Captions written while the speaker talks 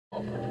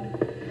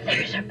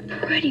There's a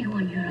pretty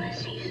one,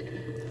 Ulysses.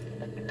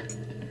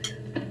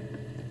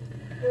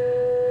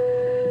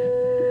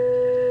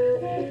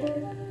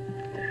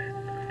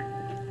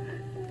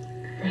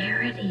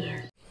 There it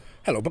is.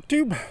 Hello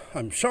BookTube,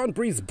 I'm Shawn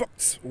Breathes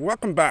Books.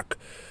 Welcome back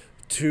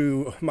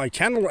to my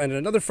channel and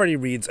another Friday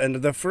Reads, and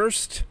the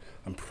first,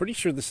 I'm pretty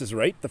sure this is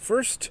right, the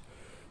first,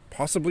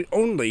 possibly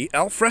only,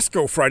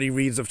 alfresco Friday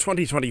Reads of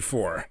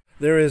 2024.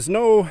 There is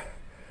no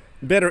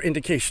better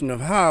indication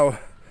of how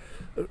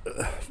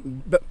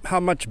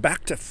much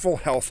back to full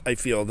health I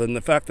feel than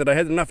the fact that I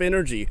had enough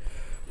energy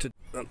to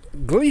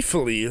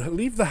gleefully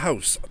leave the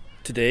house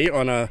today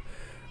on a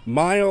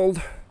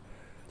mild,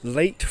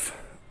 late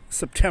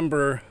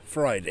September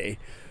Friday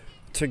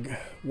to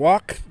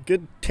walk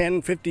good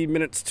 10-15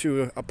 minutes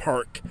to a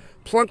park,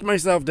 plunk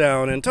myself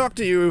down and talk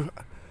to you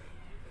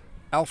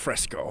al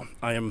fresco.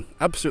 I am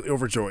absolutely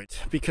overjoyed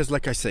because,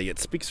 like I say, it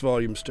speaks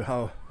volumes to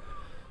how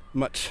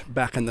much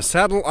back in the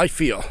saddle I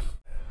feel.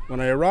 When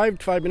I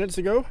arrived 5 minutes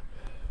ago,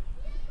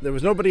 there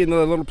was nobody in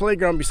the little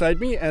playground beside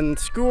me, and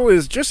school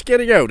is just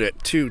getting out at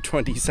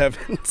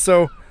 2:27,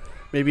 so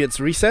maybe it's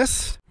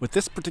recess. With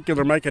this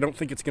particular mic, I don't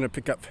think it's going to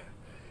pick up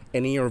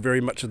any or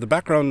very much of the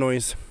background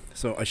noise,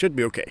 so I should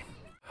be okay.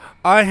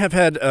 I have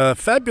had a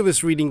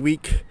fabulous reading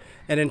week,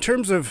 and in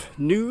terms of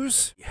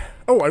news,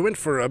 I went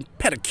for a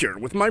pedicure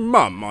with my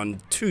mum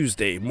on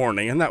Tuesday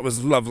morning, and that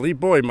was lovely.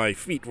 Boy, my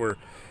feet were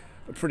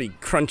pretty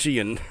crunchy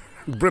and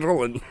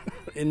brittle and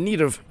in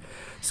need of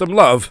some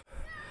love.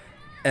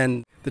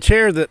 And the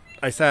chair that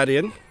I sat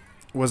in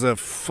was a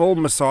full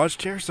massage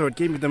chair, so it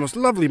gave me the most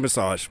lovely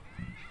massage.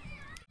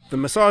 The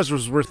massage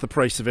was worth the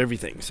price of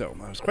everything, so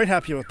I was quite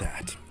happy about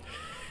that.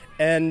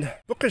 And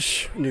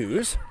bookish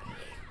news.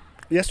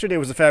 Yesterday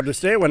was a fabulous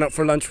day. I went out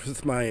for lunch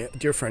with my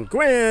dear friend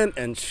Gwen,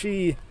 and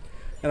she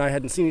and I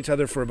hadn't seen each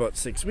other for about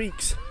 6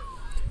 weeks.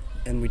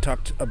 And we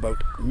talked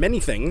about many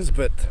things,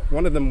 but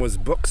one of them was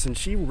books, and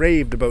she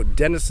raved about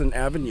Denison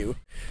Avenue,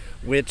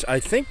 which I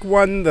think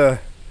won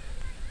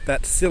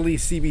that silly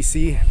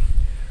CBC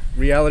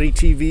reality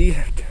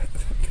TV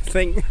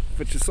thing,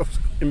 which is so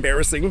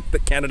embarrassing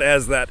that Canada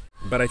has that.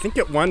 But I think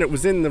it won. It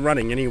was in the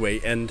running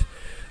anyway, and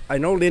I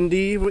know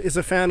Lindy is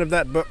a fan of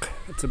that book.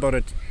 It's about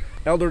an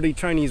elderly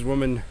Chinese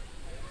woman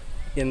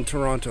in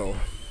Toronto,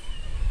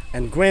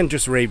 and Gwen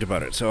just raved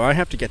about it, so I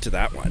have to get to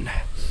that one.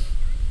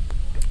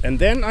 And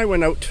then I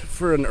went out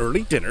for an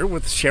early dinner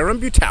with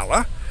Sharon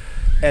Butala,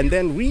 and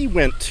then we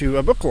went to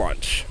a book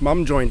launch.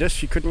 Mum joined us.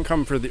 She couldn't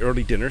come for the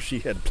early dinner. She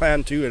had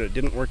planned to, and it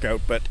didn't work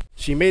out, but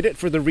she made it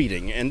for the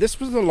reading. And this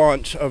was the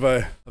launch of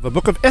a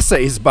book of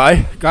essays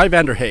by Guy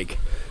Vanderhaeghe,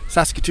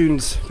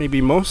 Saskatoon's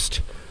maybe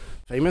most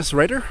famous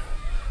writer.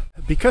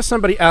 Because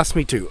somebody asked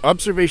me to.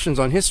 Observations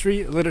on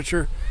history,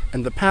 literature,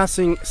 and the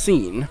passing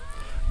scene.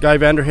 Guy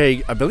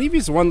Vanderhaeghe, I believe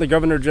he's won the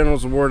Governor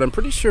General's Award, I'm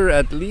pretty sure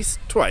at least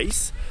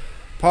twice,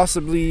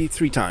 possibly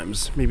 3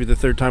 times. Maybe the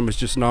 3rd time was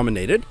just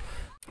nominated.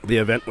 The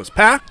event was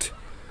packed,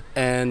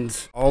 and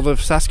all the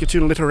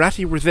Saskatoon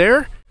literati were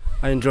there.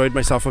 I enjoyed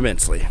myself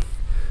immensely.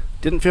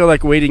 Didn't feel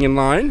like waiting in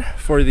line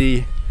for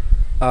the,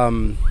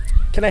 can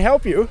I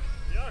help you?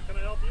 Yeah, can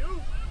I help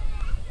you?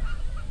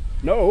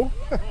 No.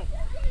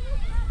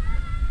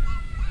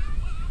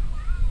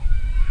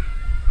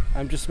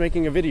 I'm just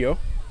making a video.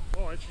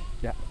 Oh, I see.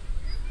 Yeah.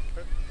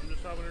 Okay. I'm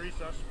just having a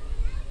recess.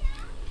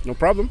 No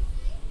problem.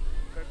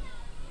 Okay.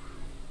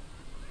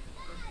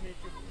 Nice to meet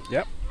you.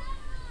 Yep.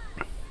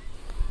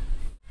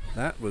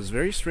 That was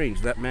very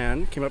strange. That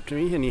man came up to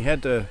me and he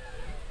had a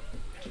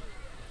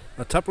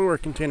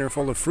Tupperware container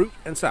full of fruit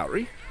and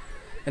celery,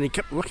 and he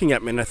kept looking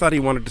at me, and I thought he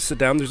wanted to sit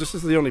down. This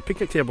is the only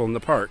picnic table in the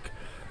park,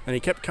 and he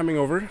kept coming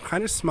over,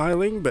 kind of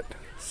smiling but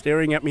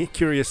staring at me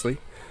curiously.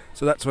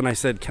 So that's when I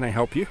said, "Can I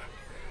help you?"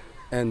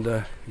 And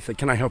he said,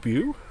 "Can I help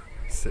you?"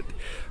 I said,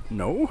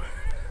 "No."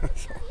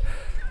 So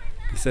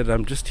he said,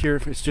 "I'm just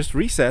here, it's just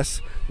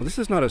recess." Well, this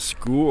is not a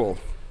school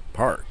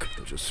park.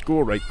 There's a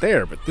school right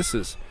there, but this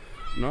is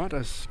not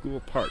a school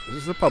park.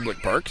 This is a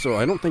public park, so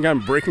I don't think I'm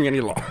breaking any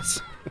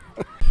laws.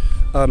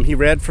 He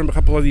read from a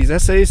couple of these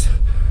essays.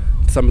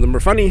 Some of them were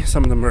funny,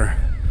 some of them were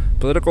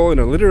political in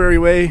a literary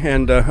way,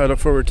 and I look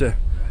forward to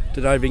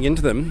diving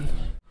into them.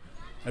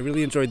 I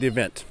really enjoyed the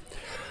event.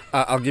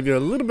 I'll give you a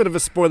little bit of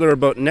a spoiler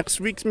about next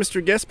week's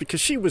Mystery Guest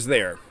because she was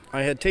there.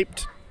 I had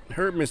taped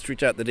her Mystery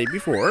Chat the day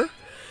before,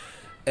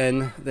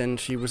 and then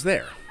she was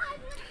there.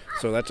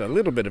 So that's a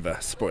little bit of a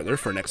spoiler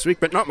for next week,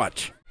 but not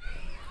much.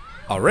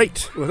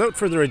 Alright, without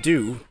further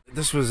ado,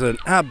 this was an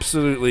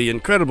absolutely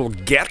incredible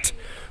get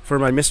for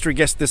my Mystery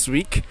Guest this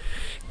week,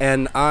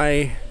 and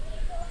I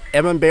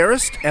am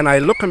embarrassed, and I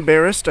look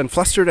embarrassed and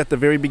flustered at the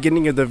very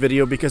beginning of the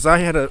video because I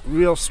had a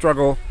real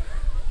struggle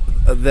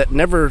that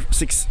never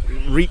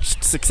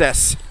reached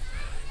success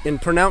in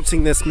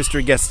pronouncing this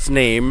mystery guest's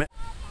name.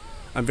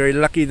 I'm very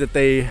lucky that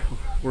they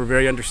were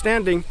very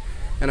understanding,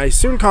 and I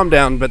soon calmed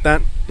down, but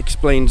that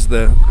explains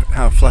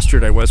how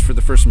flustered I was for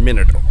the first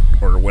minute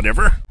or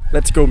whatever.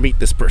 Let's go meet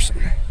this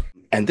person.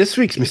 And this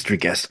week's mystery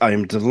guest, I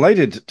am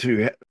delighted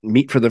to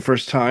meet for the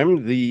first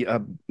time the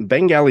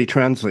Bengali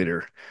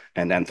translator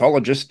and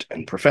anthologist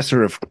and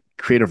professor of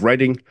creative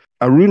writing,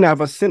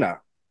 Arunava Sinha.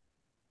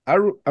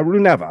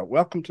 Arunava,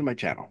 welcome to my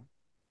channel.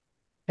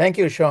 Thank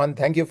you, Shawn.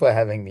 Thank you for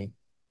having me.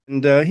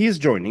 And he is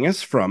joining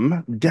us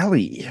from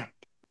Delhi.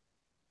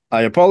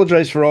 I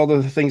apologize for all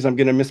the things I'm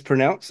going to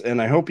mispronounce,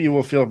 and I hope you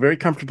will feel very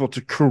comfortable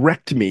to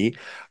correct me.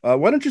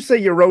 Why don't you say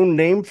your own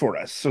name for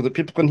us so that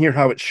people can hear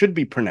how it should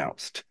be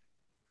pronounced?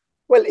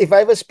 Well, if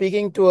I was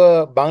speaking to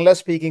a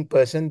Bangla-speaking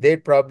person,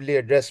 they'd probably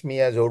address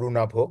me as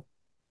Orunabho.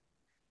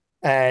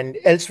 And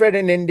elsewhere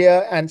in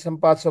India and some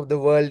parts of the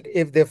world,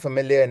 if they're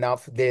familiar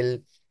enough, they'll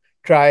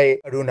try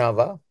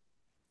Arunava.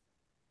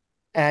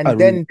 And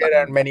then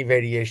there are many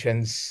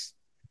variations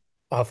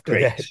after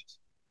Great. that.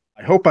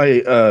 I hope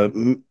I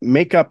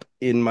make up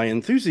in my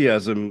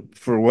enthusiasm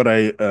for what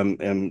I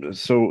am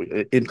so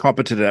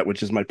incompetent at,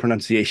 which is my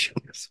pronunciation.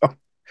 So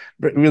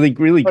really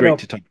great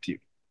to talk to you.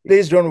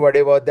 Please don't worry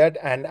about that.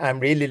 And I'm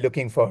really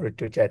looking forward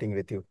to chatting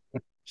with you.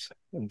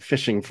 I'm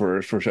fishing for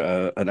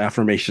an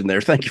affirmation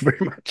there. Thank you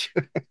very much.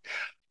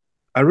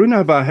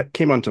 Arunava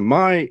came onto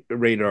my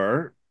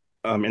radar,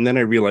 and then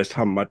I realized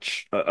how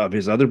much of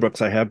his other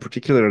books I have,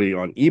 particularly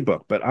on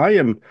ebook. But I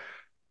am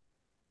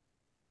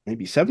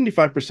maybe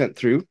 75%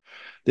 through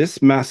this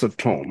massive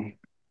tome,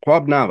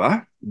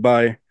 Khwab-Nava,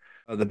 by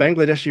the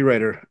Bangladeshi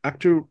writer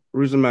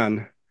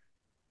Akhtaruzzaman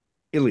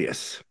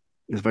Ilyas.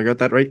 If I got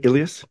that right,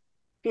 Ilyas?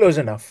 Close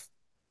enough.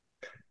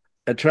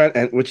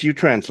 Which you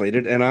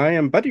translated, and I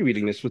am buddy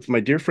reading this with my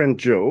dear friend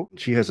Jo.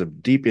 She has a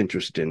deep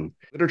interest in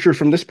literature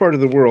from this part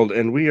of the world,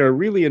 and we are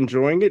really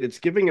enjoying it. It's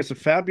giving us a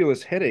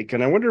fabulous headache,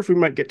 and I wonder if we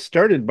might get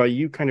started by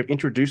you kind of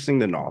introducing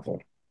the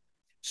novel.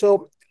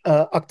 So,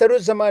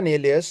 Akhtaruzzaman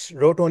Ilyas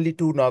wrote only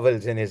 2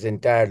 novels in his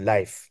entire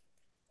life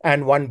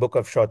and 1 book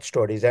of short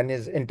stories, and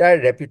his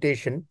entire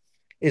reputation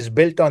is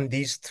built on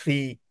these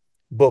 3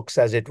 books,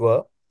 as it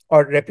were,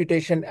 or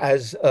reputation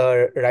as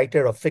a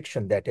writer of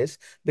fiction, that is,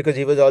 because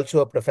he was also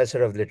a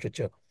professor of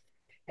literature.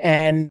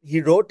 And he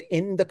wrote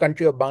in the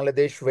country of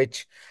Bangladesh,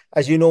 which,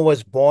 as you know,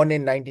 was born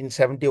in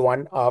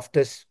 1971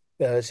 after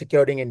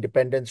securing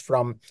independence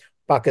from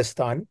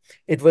Pakistan.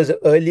 It was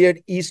earlier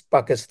East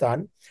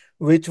Pakistan,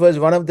 which was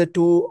one of the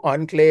 2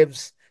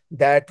 enclaves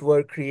that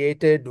were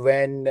created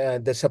when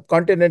the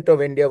subcontinent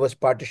of India was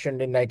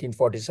partitioned in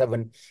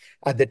 1947,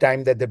 at the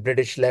time that the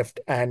British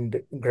left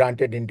and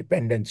granted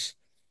independence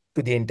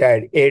to the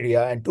entire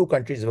area, and 2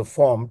 countries were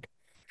formed.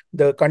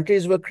 The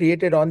countries were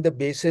created on the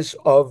basis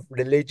of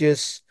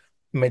religious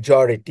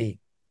majority,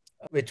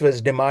 which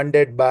was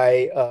demanded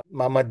by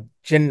Muhammad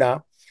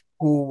Jinnah,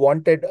 who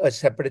wanted a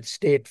separate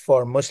state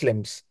for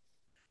Muslims.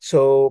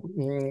 So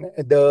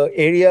the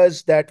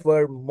areas that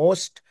were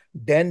most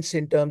dense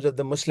in terms of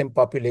the Muslim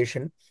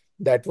population,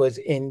 that was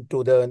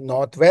into the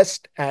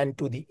northwest and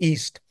to the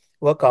east,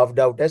 were carved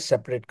out as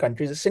separate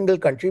countries, a single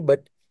country,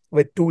 but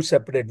with 2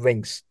 separate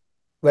wings,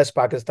 West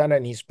Pakistan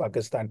and East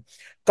Pakistan.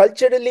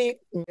 Culturally,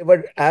 they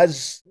were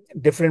as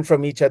different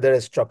from each other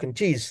as chalk and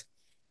cheese.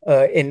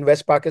 In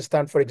West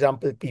Pakistan, for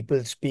example,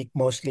 people speak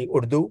mostly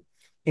Urdu.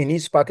 In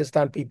East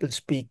Pakistan, people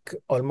speak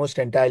almost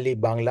entirely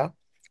Bangla,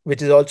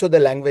 which is also the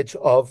language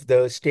of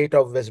the state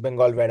of West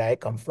Bengal, where I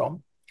come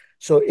from.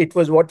 So it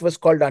was what was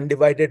called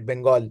undivided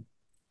Bengal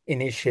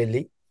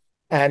initially.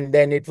 And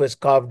then it was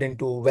carved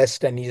into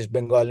West and East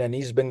Bengal, and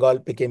East Bengal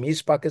became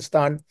East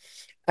Pakistan.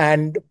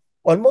 And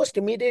almost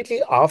immediately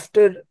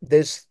after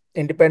this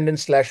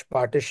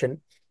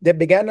independence/partition, there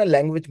began a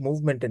language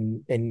movement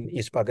in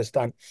East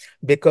Pakistan,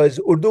 because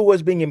Urdu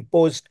was being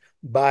imposed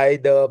by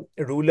the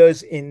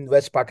rulers in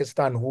West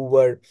Pakistan,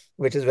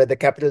 which is where the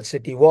capital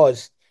city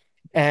was.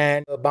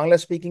 And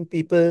Bangla-speaking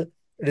people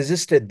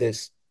resisted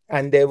this.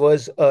 And there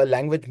was a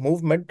language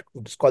movement,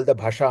 it's called the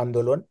Bhasha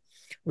Andolan,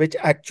 which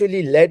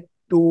actually led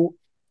to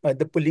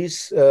the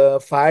police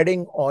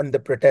firing on the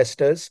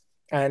protesters.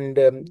 And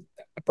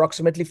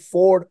approximately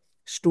 4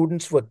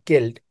 students were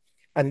killed.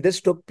 And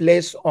this took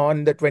place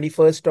on the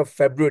 21st of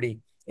February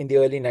in the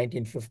early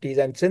 1950s.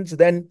 And since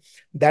then,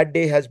 that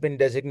day has been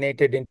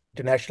designated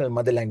International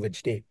Mother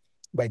Language Day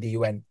by the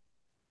UN.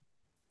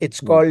 It's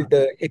called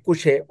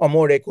Ekushe,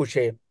 Amor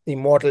Ekushe,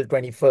 Immortal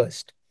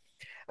 21st.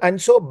 And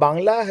so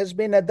Bangla has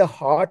been at the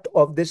heart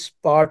of this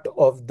part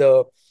of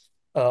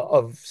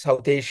of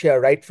South Asia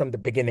right from the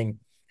beginning.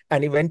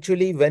 And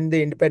eventually, when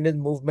the independence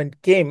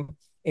movement came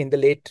in the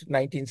late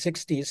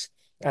 1960s,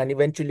 and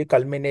eventually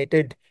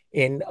culminated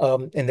in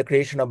the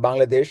creation of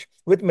Bangladesh,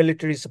 with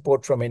military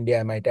support from India,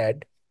 I might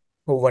add,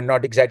 who were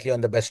not exactly on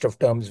the best of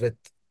terms with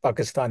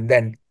Pakistan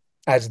then,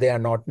 as they are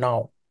not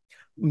now.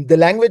 The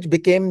language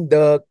became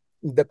the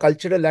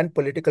cultural and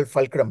political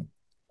fulcrum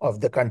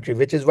of the country,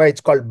 which is why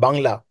it's called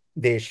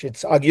Bangladesh.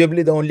 It's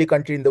arguably the only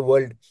country in the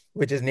world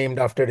which is named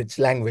after its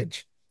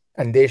language.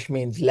 And Desh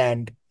means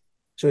land.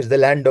 So it's the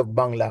land of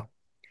Bangla.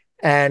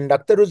 And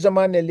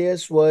Akhtaruzzaman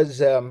Ilyas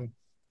was,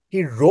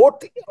 he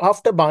wrote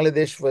after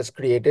Bangladesh was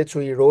created. So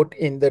he wrote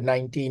in the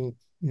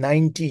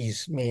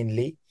 1990s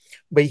mainly.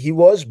 But he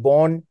was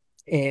born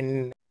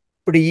in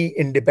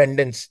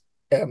pre-independence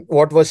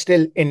what was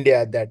still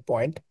India at that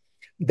point,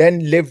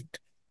 then lived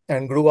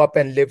and grew up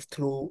and lived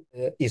through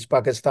East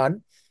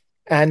Pakistan.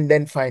 And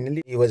then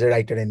finally, he was a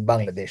writer in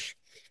Bangladesh.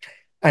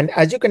 And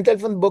as you can tell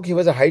from the book, he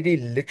was a highly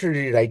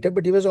literary writer,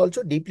 but he was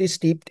also deeply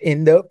steeped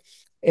in the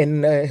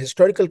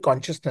historical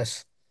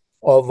consciousness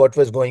of what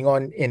was going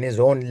on in his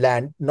own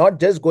land, not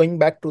just going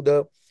back to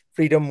the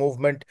freedom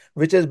movement,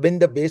 which has been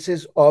the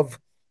basis of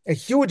a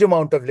huge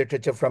amount of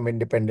literature from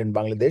independent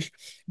Bangladesh,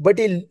 but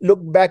he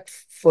looked back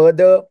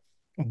further,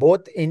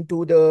 both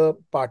into the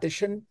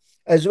partition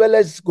as well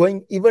as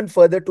going even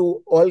further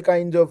to all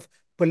kinds of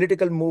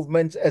political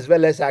movements as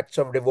well as acts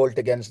of revolt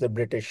against the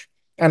British.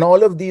 And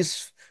all of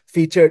these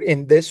featured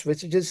in this,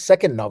 which is his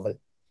second novel,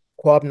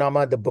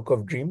 Khwabnama, The Book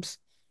of Dreams.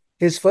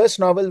 His first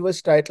novel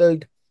was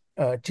titled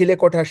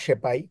Chilekotha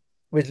Shepai,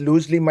 which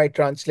loosely might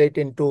translate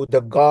into The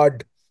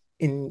Guard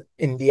in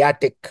the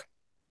Attic.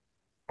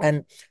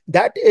 And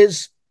that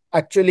is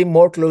actually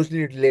more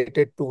closely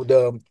related to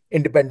the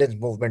independence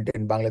movement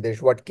in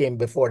Bangladesh, what came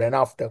before and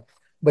after.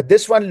 But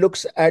this one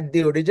looks at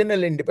the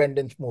original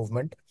independence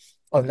movement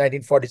of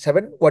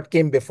 1947, what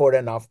came before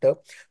and after.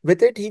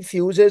 With it, he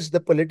fuses the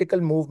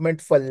political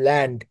movement for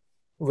land,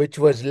 which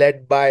was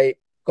led by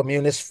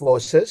communist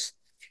forces.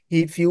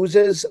 He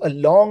fuses a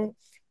long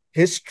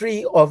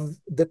history of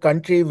the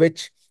country, where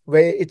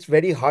it's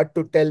very hard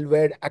to tell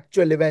where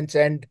actual events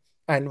end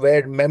and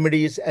where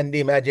memories and the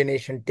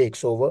imagination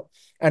takes over.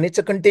 And it's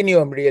a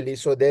continuum, really.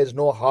 So there's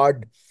no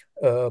hard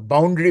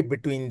boundary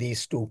between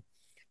these two.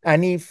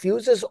 And he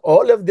fuses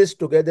all of this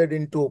together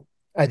into,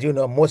 as you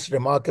know, most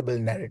remarkable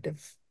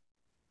narrative.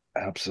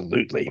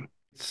 Absolutely.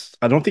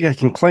 I don't think I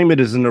can claim it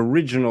as an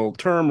original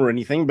term or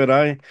anything, but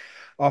I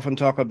often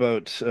talk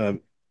about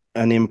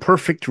an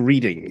imperfect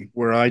reading,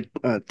 where I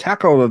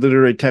tackle a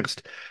literary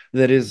text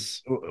that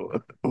is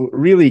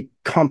really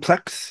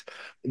complex,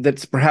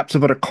 that's perhaps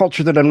about a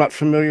culture that I'm not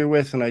familiar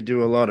with, and I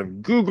do a lot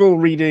of Google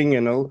reading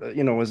and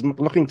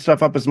looking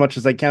stuff up as much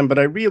as I can, but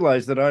I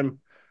realize that I'm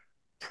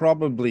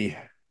probably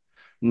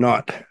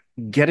not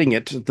getting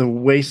it the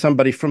way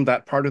somebody from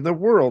that part of the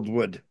world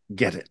would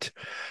get it.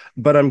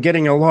 But I'm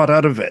getting a lot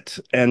out of it,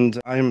 and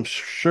I'm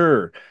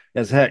sure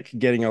as heck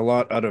getting a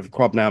lot out of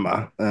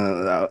Khwabnama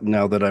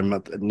now that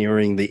I'm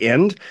nearing the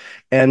end.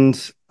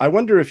 And I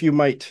wonder if you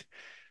might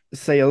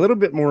say a little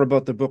bit more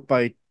about the book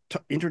by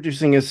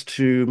introducing us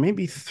to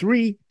maybe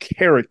three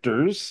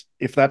characters,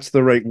 if that's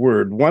the right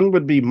word. One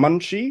would be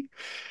Munshi,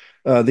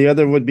 the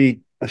other would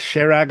be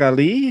Sherag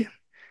Ali,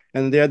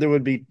 and the other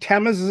would be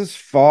Tamiz's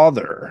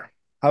father.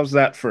 How's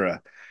that for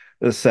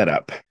a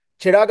setup?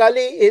 Chirag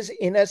Ali is,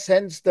 in a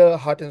sense, the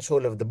heart and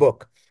soul of the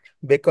book,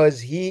 because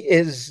he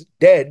is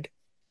dead,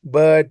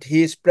 but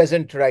he is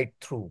present right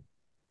through.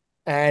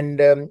 And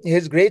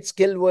his great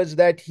skill was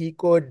that he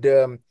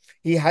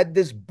had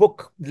this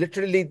book,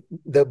 literally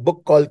the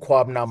book called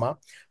Khwabnama,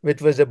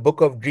 which was a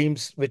book of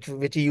dreams, which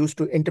he used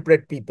to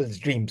interpret people's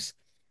dreams.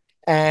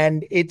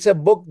 And it's a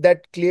book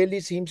that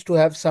clearly seems to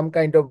have some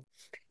kind of,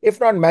 if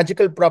not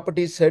magical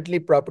properties, certainly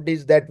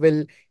properties that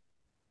will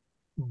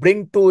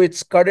bring to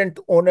its current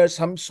owner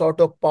some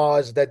sort of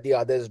powers that the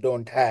others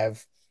don't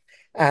have.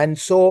 And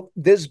so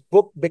this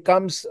book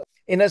becomes,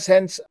 in a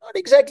sense, not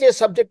exactly a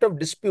subject of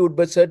dispute,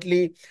 but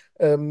certainly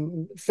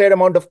fair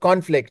amount of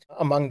conflict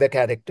among the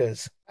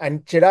characters.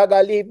 And Chirag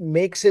Ali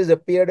makes his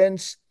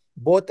appearance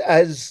both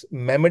as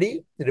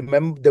memory,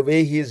 remember the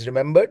way he is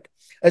remembered,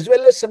 as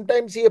well as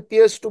sometimes he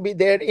appears to be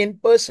there in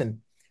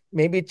person,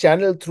 maybe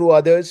channeled through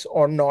others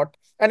or not.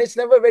 And it's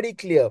never very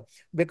clear,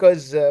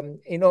 because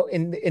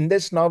in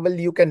this novel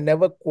you can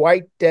never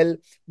quite tell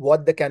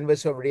what the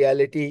canvas of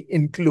reality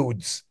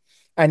includes,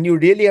 and you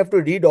really have to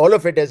read all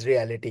of it as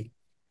reality.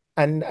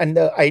 And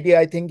the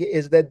idea, I think,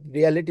 is that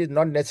reality is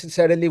not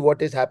necessarily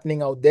what is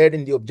happening out there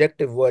in the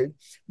objective world,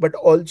 but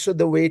also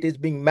the way it is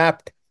being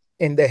mapped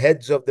in the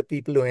heads of the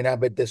people who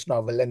inhabit this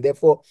novel. And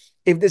therefore,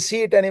 if they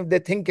see it and if they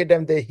think it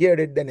and they hear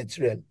it, then it's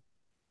real.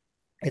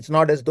 It's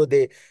not as though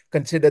they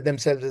consider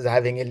themselves as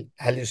having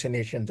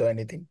hallucinations or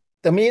anything.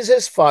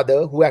 Tamiz's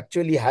father, who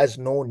actually has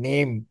no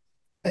name,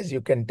 as you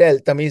can tell,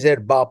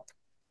 Tamizer Bap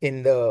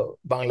in the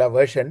Bangla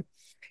version,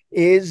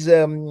 is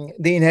the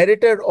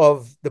inheritor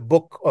of the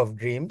Book of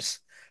Dreams,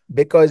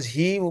 because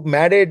he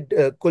married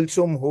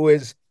Kulsum, who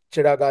is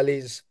Chirag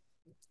Ali's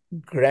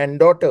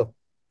granddaughter.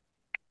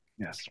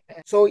 Yes.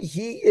 So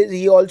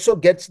he also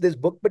gets this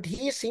book, but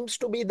he seems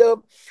to be the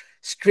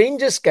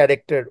strangest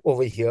character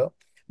over here,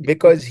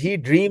 because he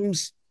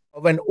dreams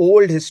of an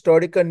old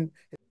historical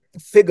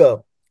figure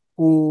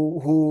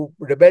who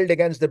rebelled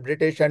against the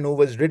British and who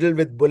was riddled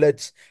with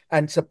bullets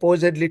and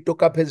supposedly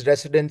took up his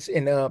residence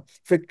in a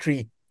fig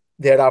tree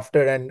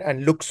thereafter,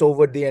 and looks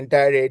over the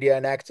entire area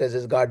and acts as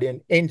his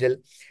guardian angel.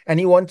 And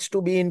he wants to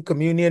be in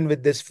communion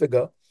with this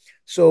figure.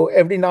 So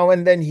every now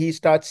and then he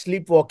starts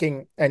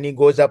sleepwalking and he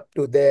goes up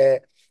to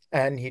there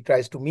and he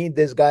tries to meet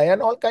this guy, and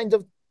all kinds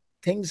of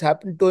things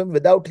happen to him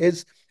without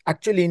his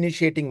actually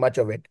initiating much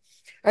of it.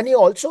 And he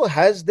also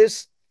has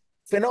this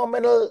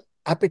phenomenal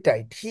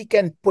appetite. He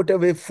can put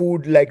away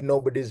food like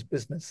nobody's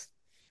business.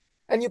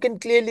 And you can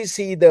clearly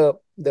see the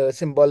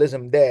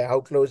symbolism there,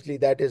 how closely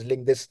that is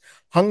linked. This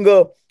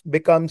hunger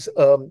becomes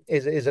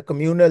is a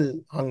communal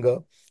hunger,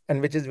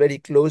 and which is very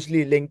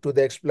closely linked to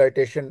the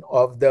exploitation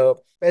of the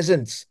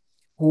peasants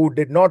who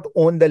did not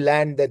own the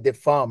land that they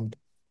farmed,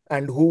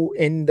 and who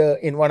in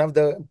one of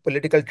the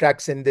political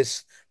tracks in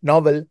this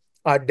novel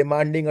are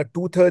demanding a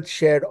two-thirds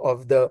share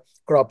of the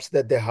crops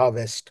that they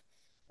harvest,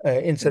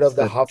 instead It's of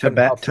the the half and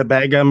half.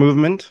 Tabaga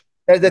movement.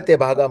 That's the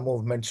Tebhaga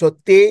movement. So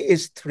Te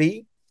is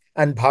three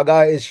and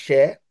Bhaga is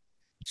share.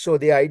 So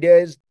the idea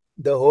is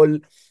the whole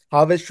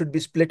harvest should be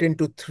split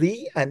into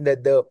three, and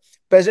that the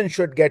peasant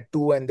should get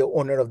two and the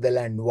owner of the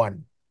land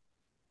one,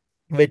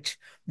 which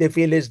they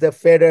feel is the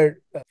fairer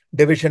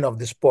division of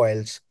the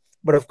spoils.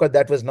 But of course,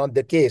 that was not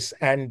the case.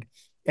 And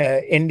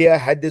India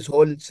had this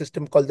whole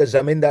system called the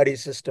Zamindari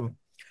system,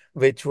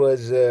 which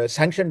was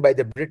sanctioned by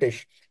the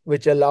British,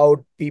 which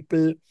allowed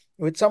people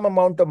with some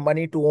amount of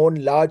money to own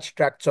large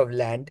tracts of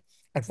land,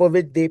 and for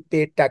which they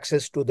paid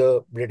taxes to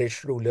the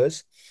British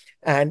rulers.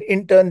 And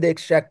in turn, they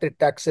extracted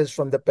taxes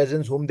from the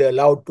peasants whom they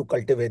allowed to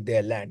cultivate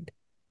their land.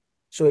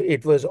 So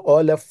it was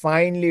all a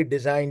finely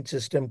designed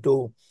system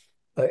to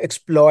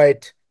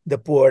exploit the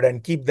poor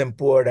and keep them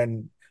poor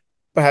and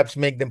perhaps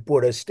make them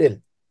poorer still.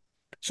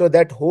 So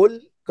that whole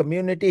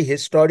community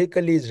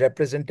historically is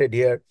represented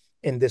here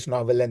in this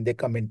novel, and they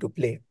come into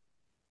play.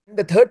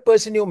 The third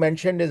person you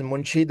mentioned is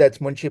Munshi, that's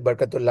Munshi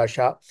Barkatullah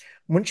Shah.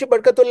 Munshi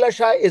Barkatullah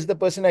Shah is the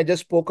person I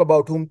just spoke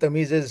about, whom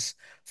Tamiz's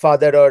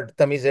father, or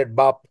Tamiz's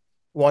Bap,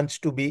 wants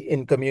to be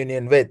in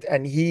communion with.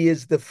 And he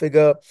is the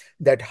figure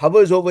that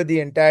hovers over the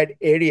entire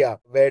area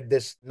where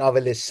this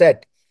novel is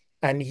set.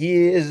 And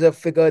he is a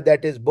figure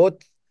that is both,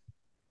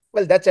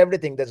 well, that's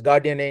everything. That's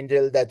guardian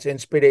angel, that's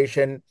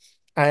inspiration,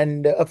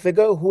 and a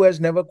figure who has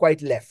never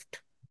quite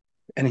left.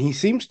 And he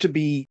seems to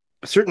be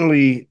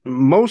certainly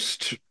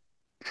most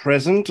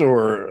present,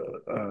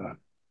 or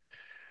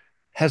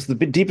has the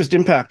deepest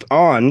impact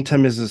on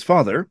Tamiz's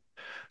father.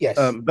 Yes.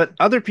 But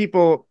other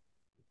people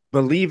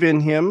believe in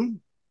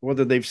him,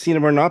 whether they've seen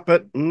him or not,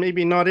 but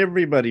maybe not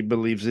everybody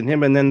believes in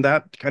him. And then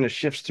that kind of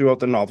shifts throughout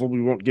the novel.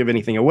 We won't give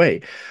anything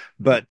away,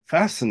 but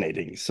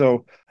fascinating.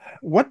 So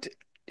what,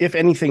 if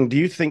anything, do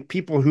you think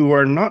people who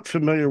are not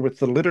familiar with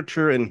the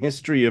literature and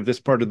history of this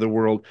part of the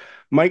world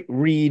might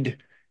read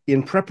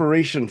in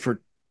preparation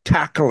for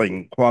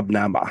tackling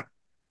Quabnama?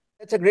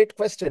 That's a great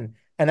question.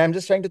 And I'm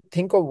just trying to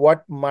think of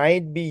what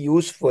might be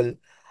useful.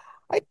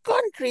 I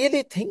can't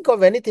really think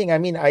of anything. I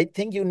mean, I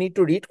think you need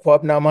to read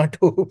Khwabnama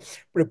to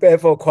prepare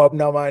for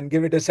Khwabnama and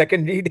give it a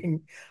second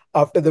reading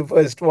after the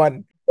first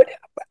one. But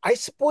I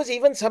suppose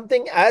even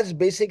something as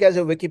basic as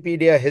a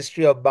Wikipedia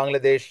history of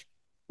Bangladesh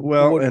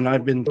Well, would and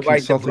I've been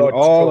provide the consulting broad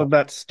all of stroke.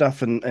 that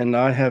stuff, and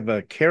I have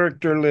a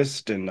character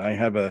list, and I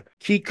have a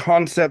key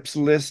concepts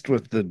list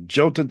with the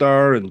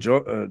Jotadar and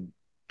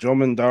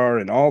Jomandar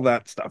and all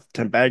that stuff,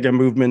 Tembaga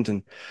movement,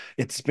 and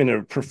it's been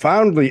a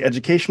profoundly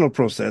educational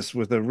process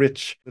with a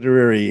rich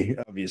literary,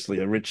 obviously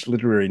a rich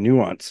literary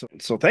nuance.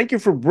 So thank you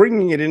for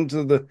bringing it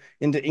into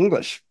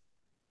English.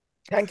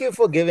 Thank you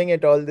for giving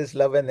it all this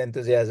love and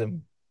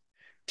enthusiasm.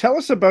 Tell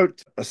us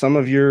about some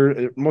of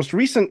your most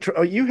recent.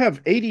 You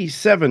have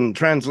 87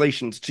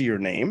 translations to your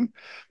name,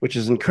 which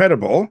is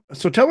incredible.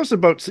 So tell us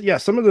about, yeah,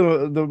 some of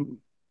the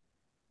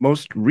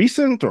most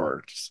recent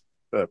or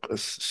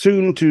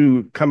soon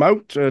to come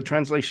out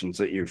translations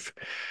that you've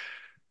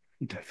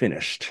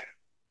finished.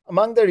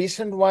 Among the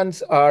recent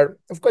ones are,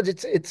 of course,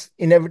 it's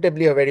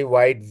inevitably a very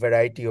wide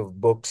variety of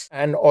books,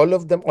 and all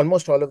of them,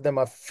 almost all of them,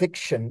 are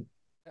fiction.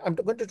 I'm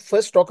going to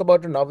first talk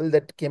about a novel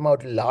that came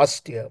out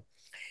last year.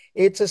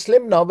 It's a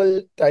slim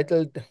novel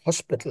titled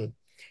Hospital.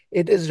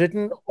 It is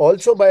written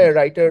also by a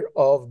writer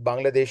of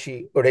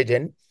Bangladeshi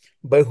origin,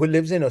 but who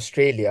lives in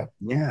Australia.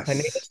 Her name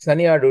is Yes.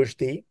 Sania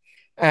Rushdie.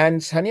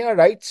 And Sania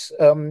writes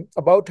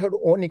about her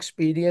own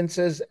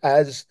experiences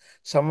as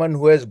someone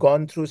who has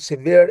gone through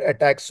severe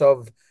attacks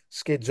of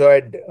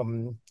schizoid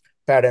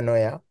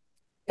paranoia.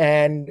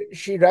 And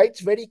she writes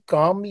very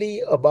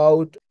calmly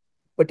about a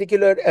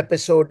particular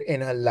episode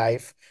in her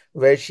life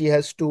where she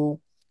has to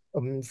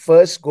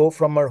first go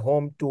from her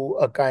home to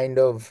a kind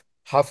of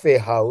halfway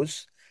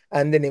house,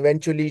 and then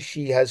eventually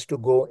she has to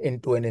go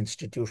into an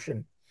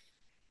institution.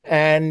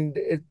 And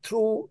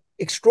through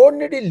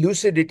extraordinary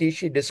lucidity,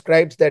 she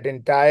describes that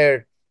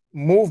entire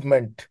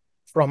movement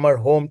from her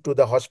home to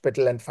the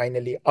hospital and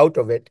finally out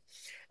of it.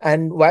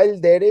 And while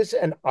there is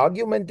an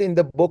argument in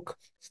the book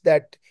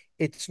that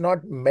it's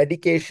not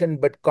medication,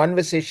 but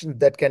conversations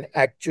that can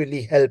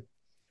actually help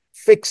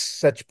fix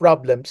such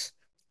problems,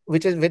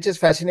 which is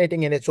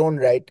fascinating in its own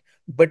right.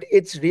 But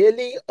it's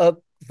really a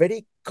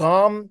very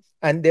calm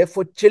and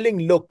therefore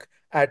chilling look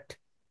at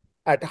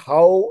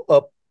how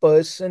a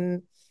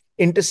person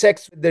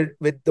intersects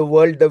with the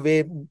world the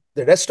way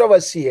the rest of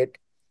us see it,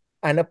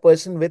 and a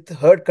person with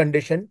her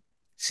condition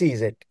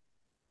sees it.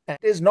 And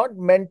it is not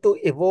meant to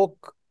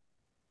evoke,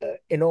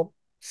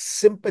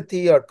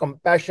 sympathy or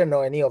compassion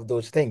or any of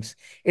those things.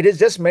 It is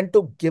just meant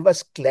to give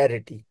us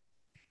clarity.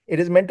 It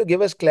is meant to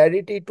give us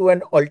clarity to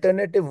an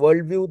alternative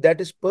worldview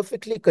that is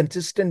perfectly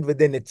consistent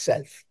within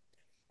itself.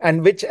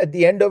 and which at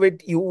the end of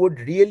it, you would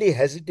really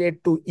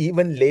hesitate to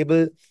even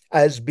label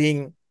as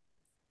being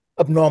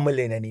abnormal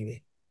in any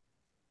way.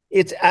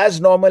 It's as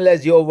normal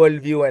as your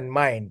worldview and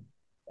mine.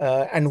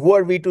 And who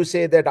are we to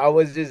say that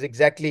ours is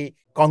exactly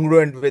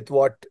congruent with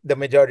what the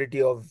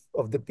majority of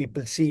the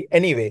people see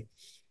anyway?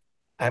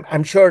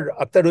 I'm sure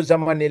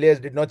Akhtaruzzamani Ilyas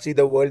did not see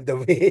the world the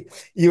way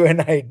you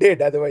and I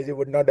did. Otherwise, he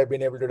would not have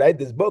been able to write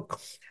this book.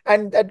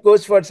 And that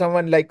goes for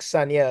someone like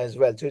Sania as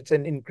well. So it's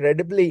an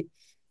incredibly,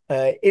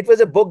 it was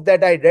a book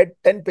that I read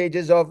 10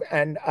 pages of,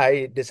 and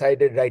I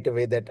decided right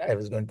away that I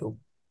was going to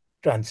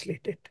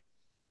translate it.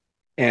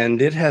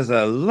 And it has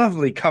a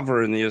lovely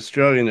cover in the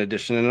Australian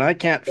edition, and I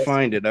can't Yes.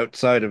 find it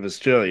outside of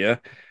Australia.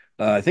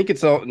 I think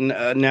it's out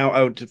now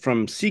out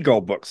from Seagull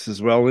Books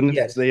as well, and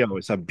Yes, they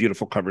always have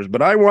beautiful covers.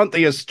 But I want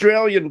the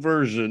Australian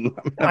version. I'm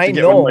gonna have I to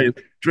get one of know. my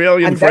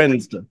Australian And that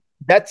friends to.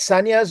 that's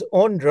Sania's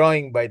own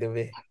drawing, by the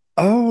way.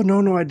 Oh,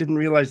 no, I didn't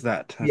realize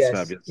that. That's Yes,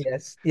 fabulous.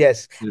 yes,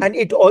 yes. And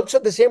it also,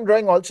 the same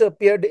drawing also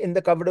appeared in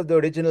the cover of the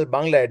original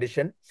Bangla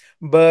edition,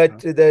 but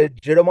the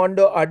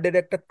Giramondo art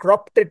director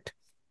cropped it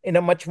in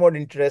a much more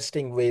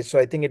interesting way. So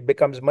I think it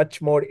becomes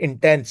much more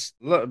intense.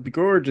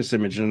 Gorgeous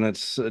image, and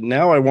it's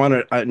now I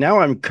want to.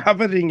 Now I'm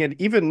coveting it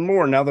even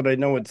more now that I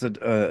know it's an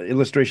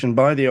illustration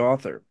by the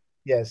author.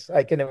 Yes,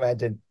 I can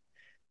imagine.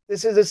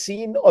 This is a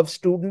scene of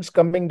students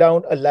coming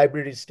down a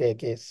library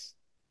staircase.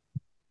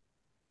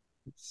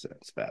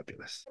 It's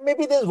fabulous.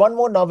 Maybe there's one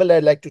more novel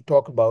I'd like to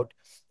talk about.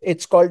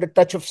 It's called A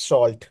Touch of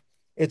Salt.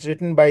 It's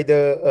written by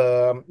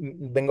the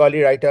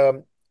Bengali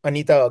writer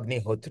Anita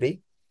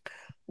Agnihotri.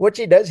 What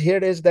she does here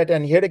is that,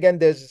 and here again,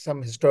 there's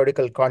some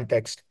historical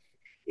context.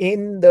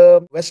 In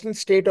the western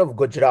state of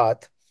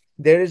Gujarat,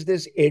 there is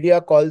this area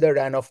called the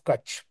Rann of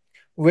Kutch,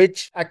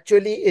 which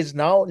actually is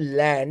now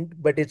land,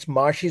 but it's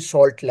marshy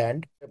salt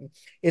land.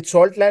 It's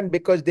salt land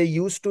because the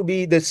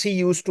sea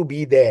used to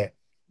be there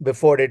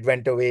before it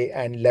went away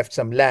and left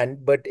some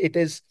land. But it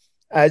is,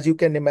 as you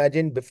can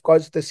imagine,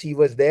 because the sea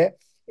was there,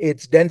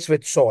 it's dense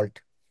with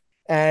salt.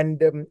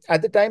 And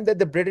at the time that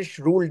the British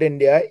ruled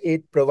India,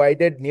 it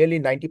provided nearly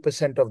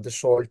 90% of the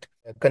salt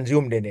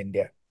consumed in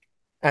India.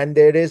 And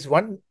there is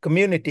one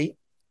community,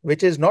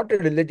 which is not a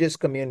religious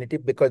community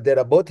because there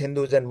are both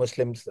Hindus and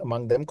Muslims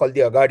among them, called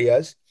the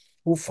Agadias,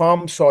 who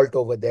farm salt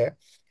over there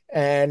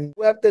and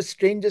who have the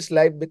strangest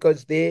life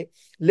because they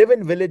live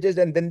in villages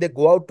and then they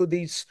go out to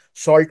these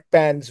salt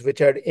pans,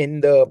 which are in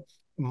the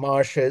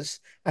marshes,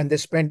 and they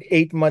spend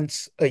 8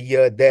 months a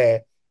year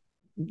there,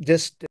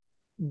 just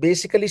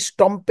basically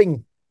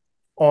stomping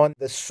on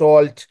the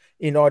salt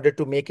in order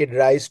to make it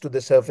rise to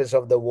the surface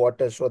of the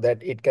water so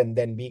that it can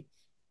then be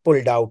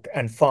pulled out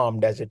and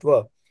farmed, as it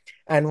were.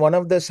 And one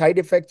of the side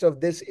effects of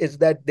this is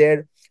that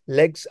their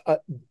legs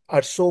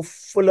are so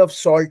full of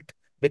salt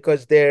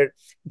because they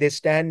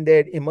stand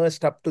there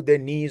immersed up to their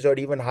knees or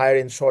even higher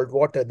in salt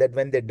water, that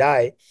when they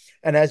die,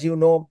 and as you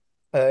know,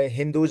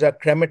 Hindus are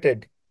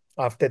cremated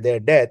after their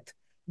death,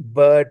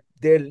 but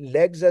their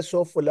legs are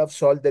so full of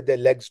salt that their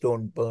legs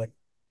don't burn.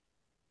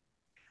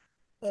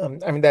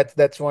 I mean,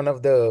 that's one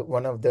of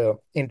the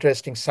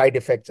interesting side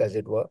effects, as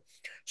it were.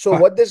 So Huh.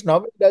 what this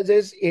novel does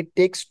is it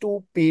takes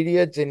two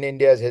periods in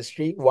India's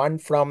history. One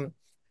from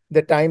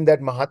the time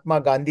that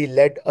Mahatma Gandhi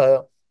led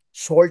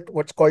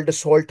what's called a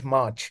salt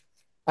march,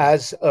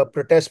 as a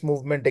protest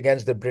movement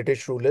against the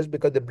British rulers,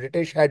 because the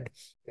British had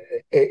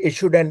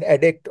issued an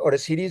edict or a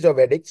series of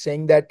edicts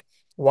saying that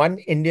one,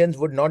 Indians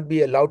would not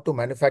be allowed to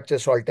manufacture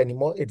salt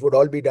anymore. It would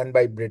all be done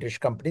by British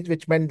companies,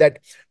 which meant that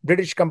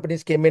British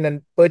companies came in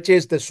and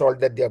purchased the salt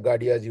that the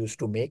Agadias used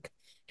to make.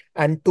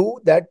 And two,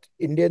 that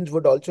Indians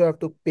would also have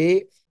to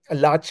pay a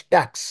large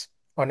tax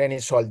on any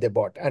salt they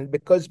bought. And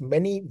because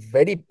many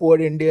very poor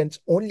Indians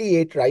only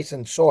ate rice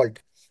and salt,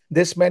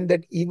 this meant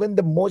that even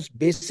the most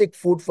basic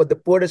food for the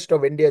poorest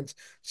of Indians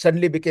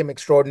suddenly became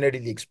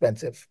extraordinarily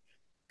expensive.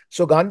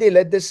 So Gandhi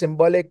led this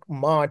symbolic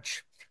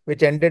march,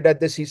 which ended at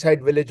the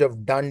seaside village of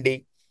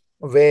Dandi,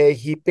 where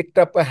he picked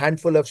up a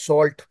handful of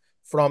salt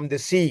from the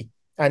sea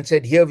and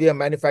said, "Here we are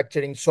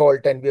manufacturing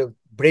salt and we are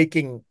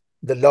breaking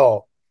the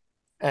law."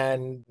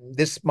 And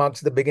this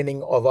marks the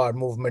beginning of our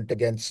movement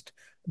against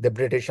the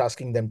British,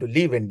 asking them to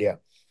leave India.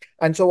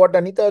 And so, what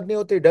Anita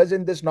Agnihotri does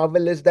in this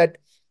novel is that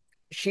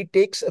she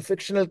takes a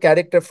fictional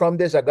character from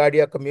this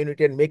Agadia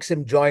community and makes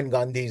him join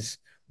Gandhi's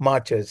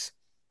marches.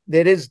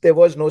 There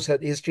was no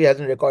such, history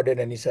hasn't recorded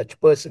any such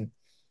person.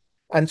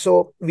 And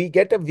so we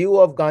get a view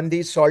of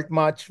Gandhi's salt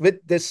march with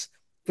this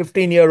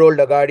 15-year-old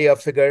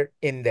Agadia figure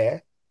in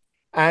there.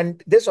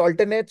 And this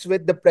alternates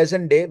with the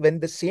present day when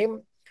the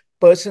same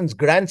person's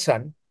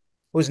grandson,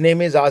 whose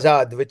name is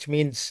Azad, which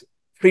means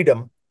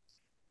freedom,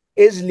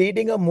 is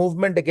leading a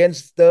movement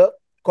against the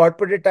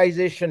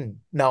corporatization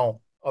now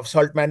of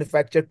salt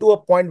manufacture, to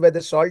a point where the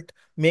salt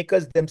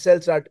makers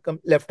themselves are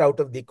left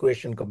out of the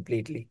equation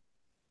completely.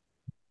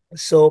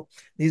 So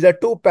these are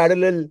two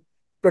parallel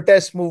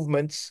protest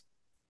movements,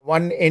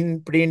 one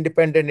in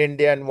pre-independent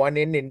India and one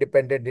in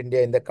independent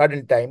India in the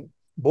current time,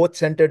 both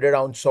centered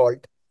around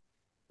salt.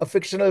 A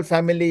fictional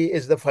family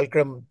is the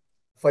fulcrum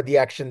for the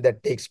action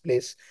that takes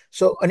place.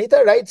 So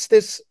Anita writes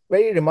this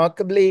very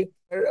remarkably.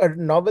 Her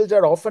novels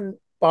are often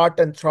part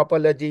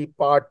anthropology,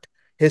 part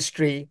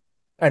history,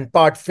 and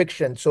part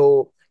fiction.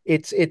 So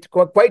it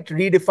quite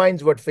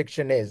redefines what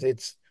fiction is.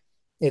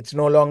 It's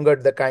no longer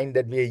the kind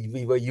that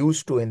we were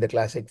used to in the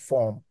classic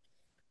form,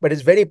 but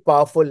it's very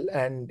powerful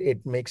and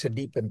it makes a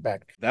deep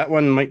impact. That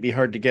one might be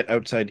hard to get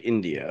outside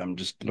India. I'm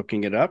just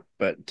looking it up,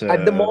 but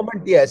At the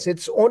moment, yes,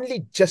 it's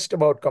only just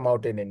about come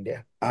out in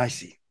India. I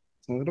see.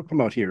 So it'll come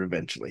out here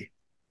eventually.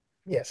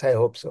 Yes, I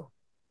hope so.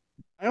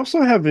 I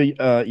also have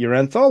your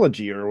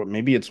anthology, or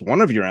maybe it's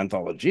one of your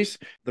anthologies,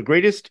 The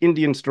Greatest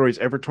Indian Stories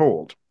Ever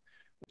Told,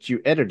 which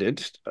you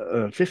edited,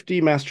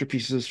 50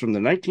 masterpieces from the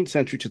 19th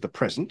century to the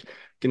present.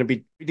 Going to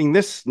be reading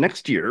this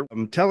next year.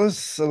 Tell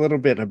us a little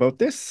bit about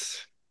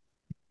this.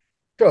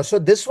 Sure. So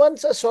this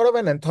one's a sort of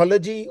an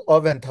anthology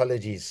of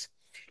anthologies,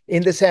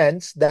 in the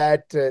sense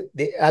that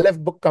the Aleph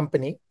Book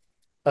Company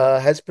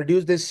has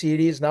produced this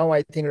series now,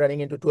 I think, running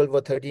into 12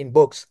 or 13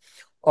 books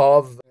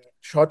of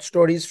short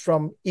stories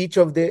from each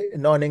of the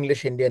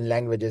non-English Indian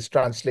languages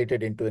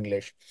translated into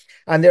English.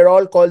 And they're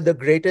all called The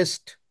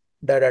Greatest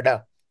Da.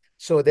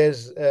 So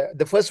there's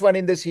the first one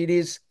in the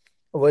series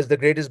was The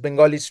Greatest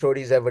Bengali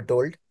Stories Ever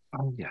Told.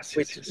 Oh, yes,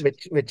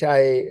 which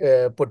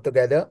I put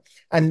together.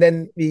 And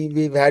then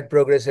we've had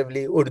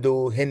progressively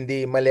Urdu,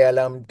 Hindi,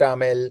 Malayalam,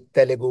 Tamil,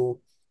 Telugu,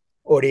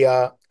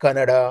 Odia,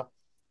 Kannada,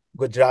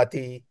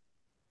 Gujarati,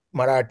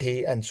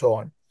 Marathi, and so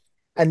on.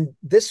 And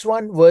this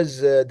one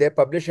was their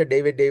publisher,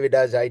 David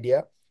Davida's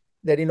idea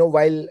that,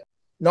 while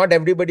not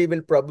everybody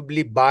will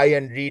probably buy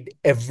and read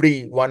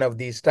every one of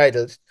these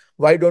titles,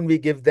 why don't we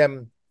give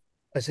them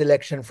a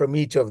selection from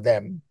each of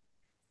them?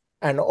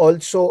 And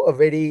also a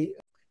very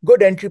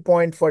good entry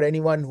point for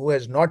anyone who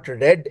has not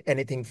read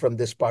anything from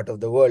this part of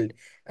the world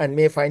and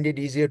may find it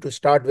easier to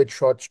start with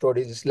short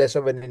stories. It's less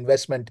of an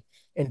investment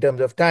in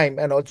terms of time.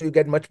 And also you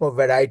get much more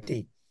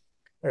variety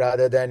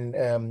rather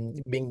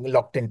than being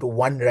locked into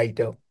one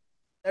writer.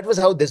 That was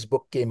how this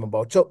book came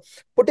about. So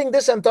putting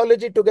this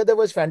anthology together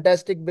was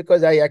fantastic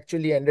because I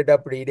actually ended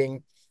up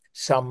reading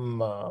some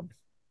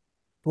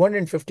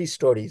 250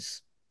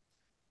 stories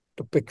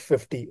to pick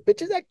 50,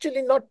 which is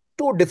actually not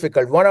too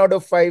difficult. 1 out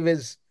of 5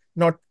 is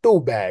not too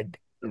bad.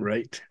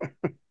 Right.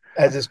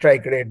 As the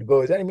strike rate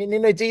goes. I mean,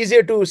 it's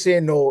easier to say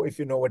no, if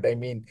you know what I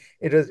mean.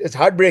 It's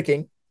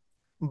heartbreaking,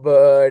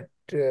 but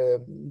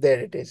there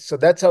it is. So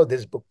that's how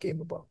this book came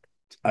about.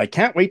 I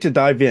can't wait to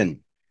dive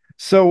in.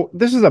 So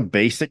this is a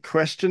basic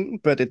question,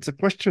 but it's a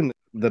question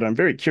that I'm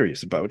very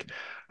curious about.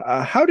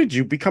 How did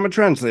you become a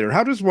translator?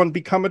 How does one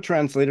become a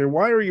translator?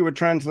 Why are you a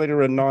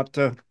translator and not,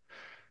 I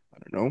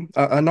don't know,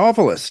 a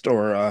novelist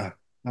or a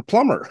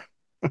plumber?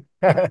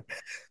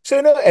 So,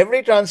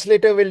 every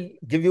translator will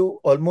give you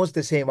almost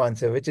the same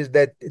answer, which is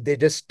that they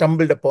just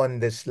stumbled upon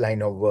this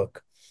line of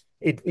work.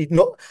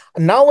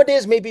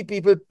 Nowadays, maybe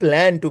people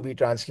plan to be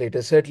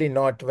translators, certainly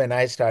not when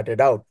I started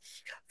out.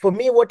 For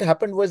me, what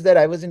happened was that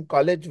I was in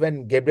college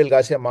when Gabriel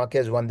Garcia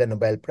Marquez won the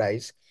Nobel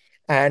Prize.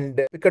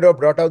 And Picador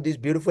brought out these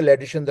beautiful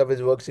editions of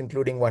his works,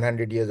 including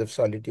 100 Years of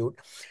Solitude.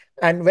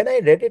 And when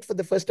I read it for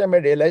the first time, I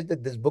realized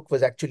that this book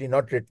was actually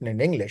not written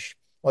in English,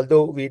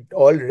 although we'd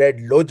all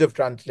read loads of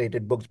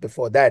translated books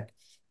before that.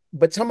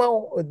 But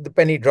somehow the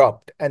penny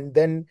dropped. And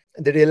then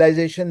the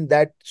realization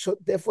that, so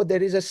therefore,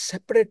 there is a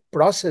separate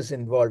process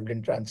involved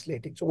in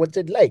translating. So what's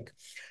it like?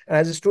 And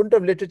as a student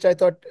of literature, I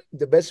thought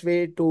the best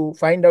way to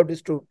find out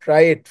is to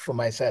try it for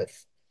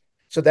myself.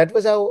 So that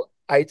was how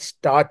I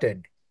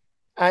started.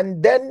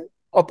 And then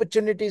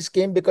opportunities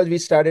came because we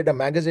started a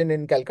magazine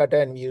in Calcutta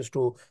and we used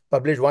to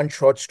publish one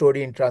short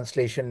story in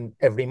translation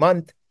every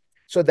month.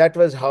 So that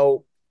was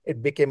how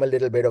it became a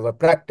little bit of a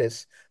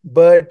practice.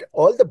 But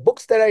all the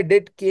books that I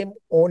did came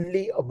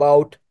only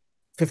about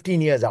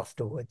 15 years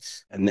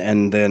afterwards.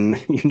 And then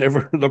you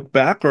never looked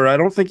back, or I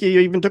don't think you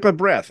even took a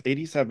breath.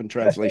 87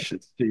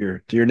 translations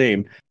to your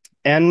name.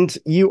 And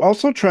you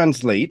also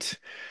translate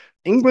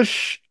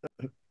English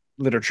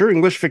literature,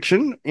 English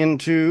fiction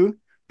into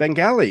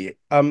Bengali.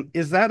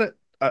 Is that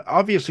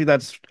obviously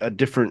that's a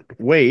different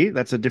way.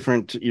 That's a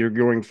different, you're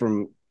going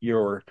from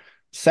your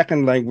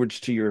second language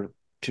to your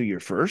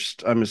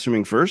first, I'm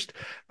assuming first.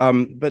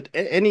 But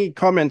any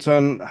comments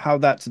on how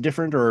that's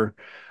different or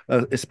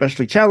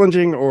especially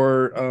challenging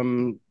or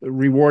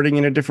rewarding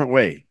in a different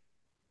way?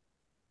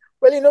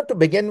 Well, to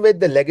begin with,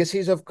 the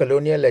legacies of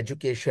colonial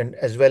education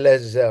as well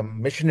as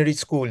missionary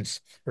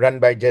schools run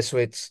by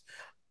Jesuits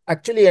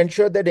actually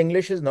ensured that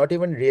English is not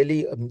even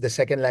really the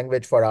second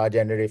language for our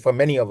generation, for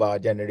many of our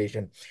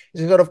generation.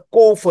 It's a sort of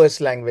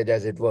co-first language,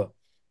 as it were.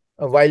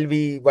 While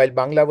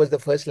Bangla was the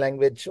first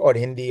language, or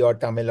Hindi or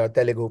Tamil or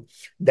Telugu,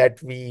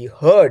 that we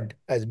heard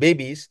as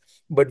babies,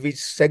 but we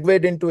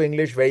segued into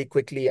English very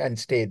quickly and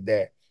stayed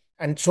there.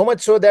 And so much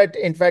so that,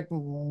 in fact,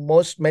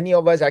 many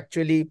of us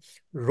actually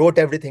wrote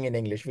everything in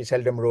English. We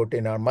seldom wrote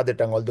in our mother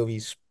tongue, although we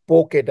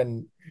spoke it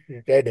and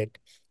read it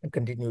and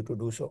continue to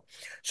do so.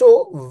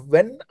 So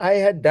when I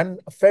had done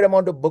a fair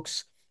amount of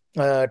books,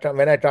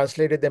 when I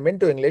translated them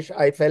into English,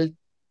 I felt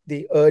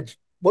the urge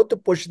both to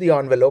push the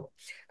envelope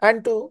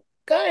and to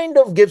kind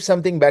of give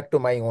something back to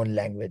my own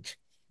language.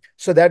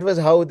 So that was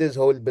how this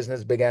whole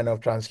business began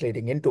of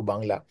translating into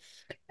Bangla.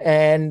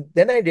 And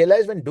then I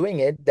realized when doing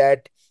it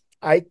that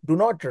I do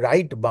not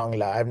write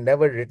Bangla. I've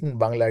never written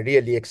Bangla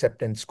really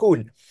except in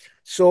school.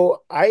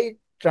 So I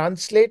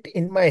translate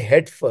in my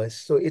head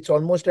first. So it's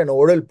almost an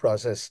oral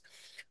process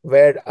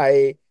where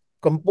I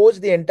compose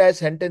the entire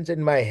sentence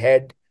in my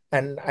head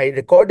and I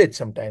record it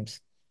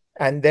sometimes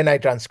and then I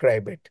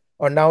transcribe it.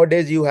 Or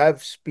nowadays you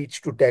have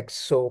speech to text.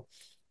 So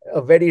a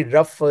very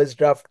rough first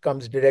draft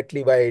comes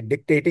directly by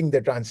dictating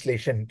the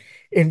translation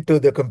into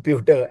the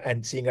computer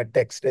and seeing a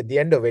text at the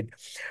end of it,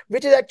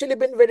 which has actually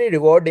been very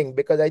rewarding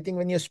because I think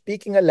when you're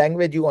speaking a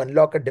language, you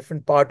unlock a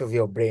different part of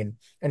your brain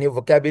and your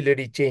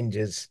vocabulary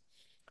changes.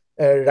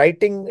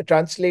 Writing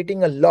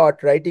a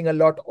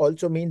lot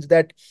also means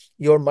that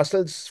your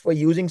muscles for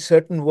using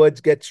certain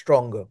words get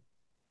stronger.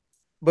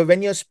 But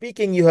when you're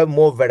speaking, you have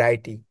more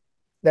variety.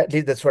 At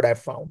least that's what I've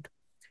found.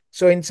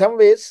 So in some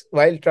ways,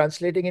 while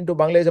translating into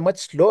Bangla is a much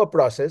slower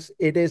process,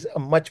 it is a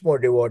much more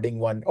rewarding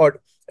one,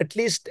 or at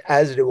least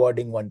as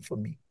rewarding one for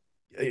me.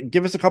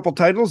 Give us a couple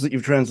titles that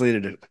you've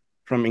translated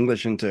from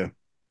English into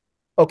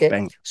Okay,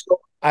 Bangla.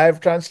 so I've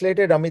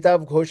translated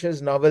Amitav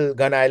Ghosh's novel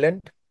Gun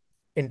Island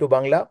into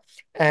Bangla,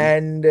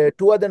 and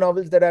two other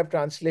novels that I've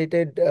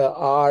translated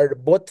are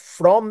both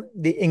from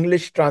the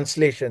English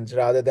translations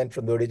rather than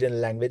from the original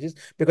languages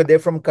because they're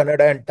from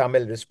Kannada and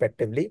Tamil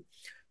respectively.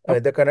 Oh,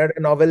 The Kannada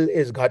novel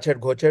is Ghachar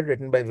Ghochar,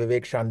 written by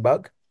Vivek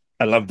Shanbhag.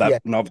 I love that Yeah,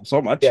 novel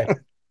so much. yeah.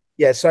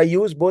 Yes, so I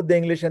use both the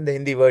English and the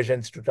Hindi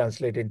versions to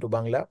translate into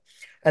Bangla.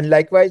 And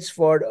likewise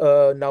for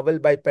a novel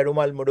by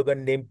Perumal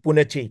Murugan named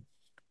Poonachi,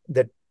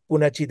 the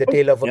Poonachi, the Oh,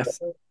 tale of a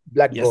yes.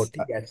 black Yes, goat.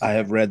 Yes. I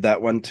have read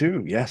that one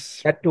too.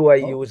 Yes. That too,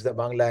 I Oh, use the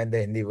Bangla and the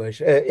Hindi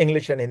version,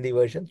 English and Hindi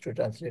versions to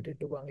translate it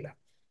to Bangla.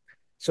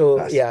 So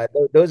that's yeah,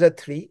 those are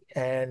three.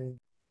 And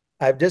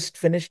I've just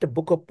finished a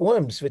book of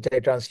poems, which I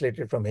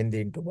translated from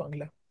Hindi into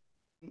Bangla.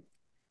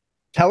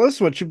 Tell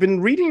us what you've been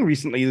reading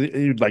recently that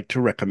you'd like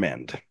to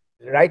recommend.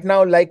 Right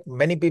now, like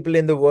many people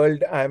in the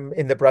world, I'm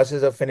in the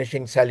process of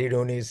finishing Sally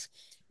Rooney's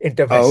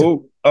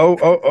Intermezzo.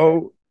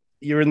 Oh.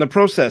 You're in the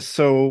process.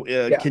 So,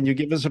 Yeah. can you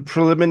give us a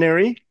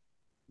preliminary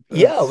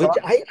Yeah, which thought?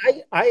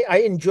 I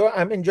enjoy.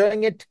 I'm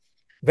enjoying it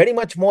very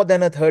much more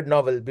than a third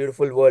novel,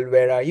 Beautiful World,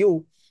 Where Are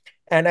You?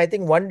 And I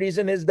think one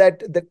reason is that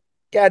the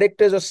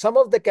characters or some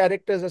of the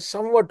characters are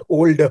somewhat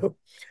older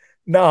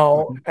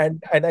now,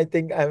 and I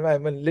think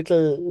I'm a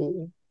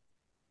little.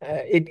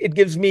 It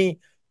gives me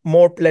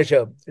more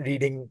pleasure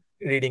reading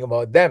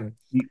about them.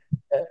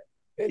 Uh,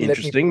 Let me put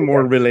Interesting, it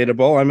more that way.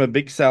 relatable. I'm a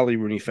big Sally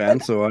Rooney fan,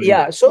 so I'm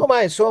Yeah, so am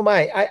I. So am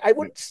I. I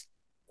wouldn't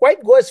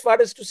quite go as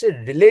far as to say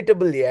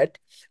relatable yet,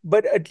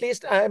 but at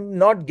least I'm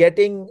not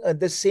getting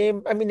the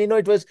same. I mean,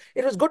 it was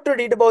good to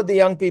read about the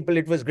young people.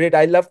 It was great.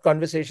 I loved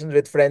conversations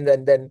with friends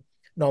and then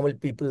normal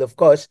people, of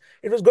course.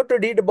 It was good to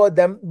read about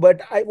them,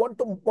 but I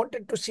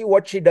wanted to see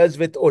what she does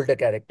with older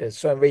characters.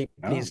 So I'm very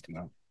no, pleased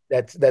no.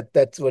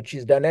 that's what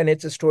she's done, and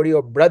it's a story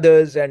of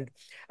brothers, and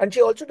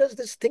she also does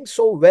this thing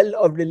so well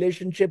of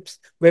relationships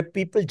where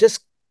people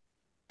just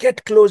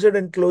get closer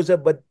and closer,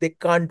 but they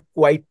can't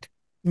quite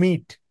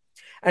meet.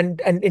 And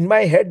in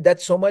my head,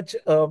 that's so much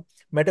a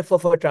metaphor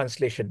for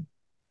translation.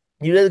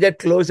 You just get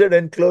closer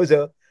and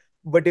closer,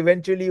 but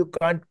eventually you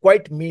can't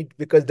quite meet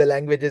because the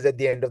languages at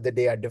the end of the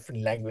day are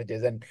different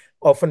languages and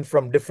often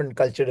from different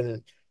cultural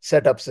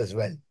setups as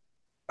well.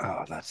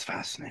 Oh, that's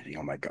fascinating.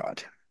 Oh my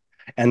God.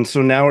 And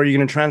so now are you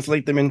going to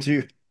translate them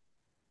into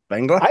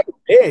Bangla?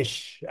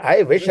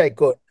 I wish I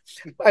could.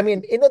 I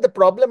mean, the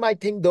problem I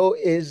think though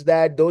is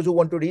that those who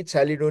want to read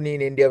Sally Rooney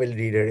in India will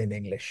read her in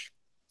English.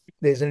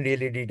 There isn't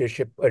really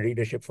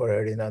readership for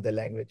her in other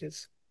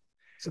languages.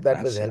 So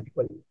that was That's a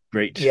helpful.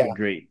 great, Yeah,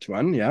 great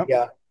one. Yeah.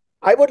 yeah.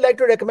 I would like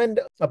to recommend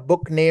a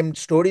book named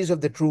Stories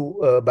of the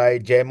True by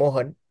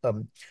Jeyamohan.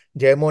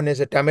 Jeyamohan is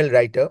a Tamil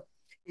writer.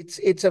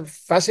 It's a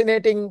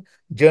fascinating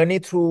journey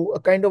through a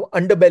kind of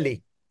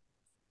underbelly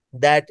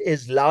that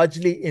is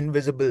largely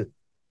invisible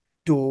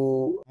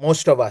to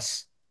most of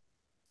us.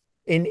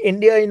 In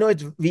India,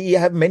 we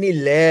have many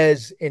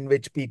layers in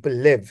which people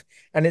live,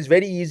 and it's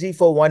very easy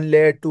for one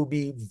layer to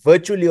be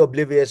virtually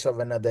oblivious of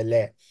another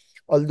layer.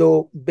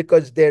 Although,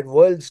 because their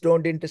worlds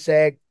don't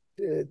intersect,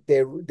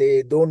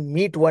 they don't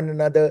meet one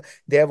another,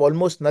 they have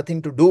almost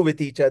nothing to do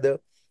with each other.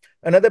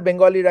 Another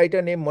Bengali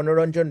writer named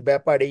Manoranjan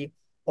Bapari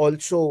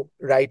also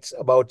writes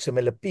about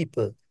similar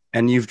people.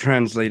 And you've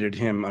translated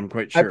him, I'm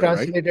quite I've sure, right?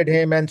 translated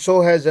him, and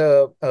so has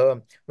a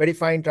very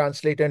fine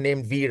translator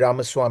named V.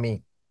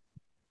 Ramaswamy,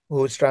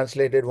 who's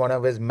translated one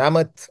of his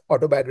mammoth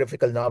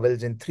autobiographical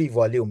novels in 3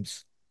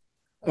 volumes,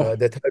 Oh,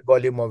 the third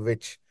volume of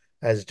which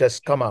has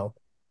just come out.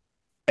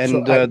 So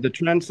and I the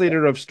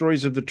translator of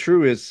Stories of the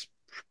True is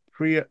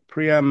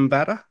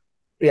Priyambada?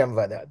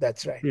 Priyamvada,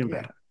 that's right. Yeah,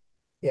 Priyambada.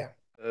 yeah,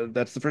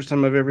 That's the first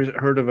time I've ever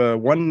heard of a yeah.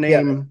 one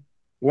name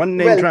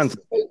Well,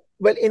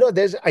 translator.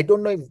 there's I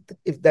don't know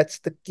if that's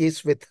the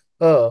case with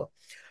her,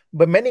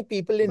 but many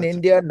people in That's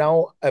India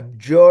now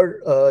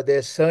abjure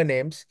their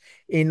surnames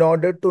in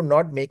order to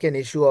not make an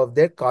issue of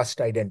their caste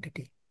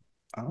identity.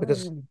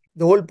 Because Oh,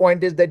 the whole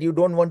point is that you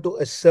don't want to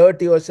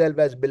assert yourself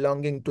as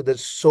belonging to the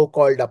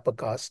so-called upper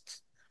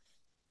castes,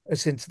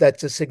 since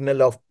that's a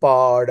signal of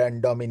power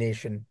and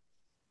domination.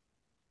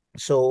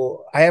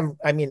 So I'm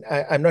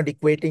not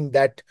equating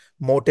that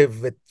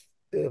motive with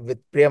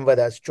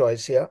Priyamvada's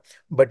choice here,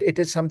 but it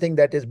is something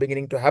that is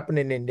beginning to happen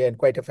in India, and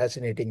quite a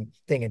fascinating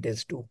thing it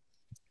is too.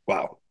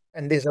 wow.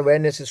 And this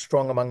awareness is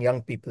strong among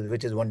young people,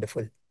 which is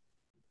wonderful.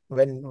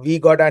 When we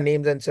got our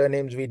names and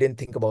surnames, we didn't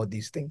think about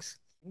these things.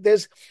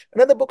 There's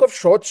another book of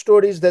short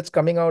stories that's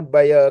coming out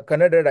by a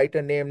Kannada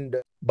writer named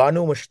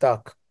Banu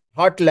Mushtaq,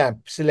 Heart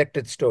Lamp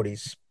Selected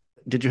Stories.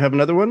 Did you have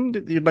another one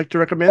that you'd like to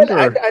recommend? Well,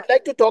 Or I'd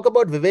like to talk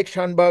about Vivek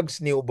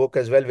Shanbhag's new book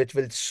as well, which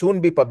will soon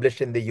be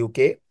published in the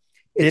UK.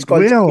 It's it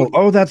called will. Sakina.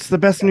 Oh, that's the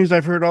best Yeah. news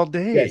I've heard all Yes,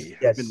 day.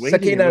 I've yes. been waiting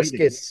and Sakina's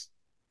waiting. Kiss.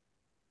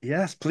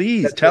 Yes,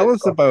 please That's what tell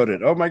it's us called. about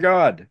it. Oh my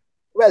God.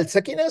 Well,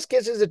 Sakina's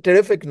Kiss is a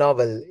terrific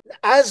novel.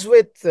 As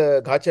with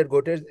Ghachar,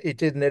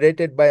 it is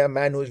narrated by a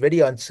man who's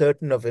very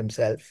uncertain of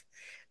himself.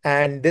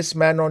 And this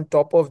man, on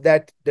top of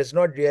that, does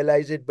not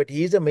realize it, but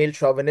he's a male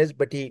chauvinist,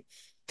 but he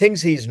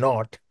thinks he's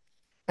not.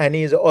 And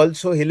he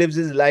lives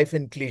his life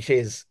in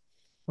cliches,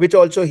 which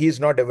also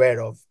he's not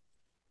aware of.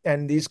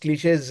 And these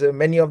cliches,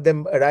 many of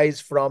them arise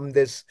from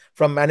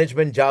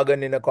management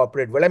jargon in a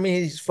corporate world. I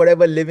mean, he's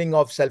forever living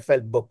off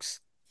self-help books.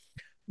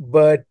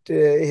 But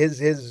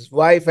his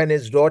wife and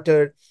his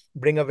daughter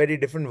bring a very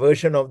different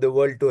version of the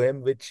world to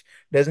him, which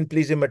doesn't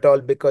please him at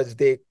all, because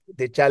they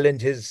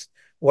challenge his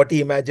what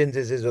he imagines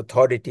is his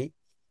authority.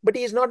 But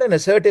he's not an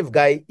assertive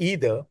guy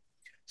either.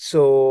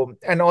 So,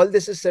 and all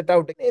this is set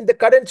out in the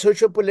current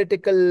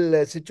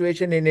socio-political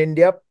situation in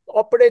India,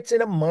 operates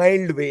in a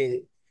mild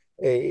way.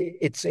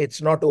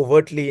 It's not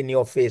overtly in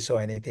your face or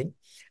anything.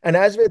 And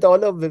as with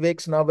all of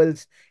Vivek's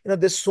novels,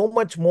 there's so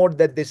much more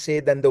that they say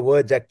than the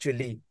words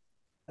actually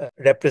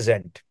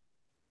represent.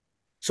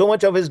 So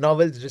much of his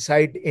novels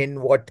reside in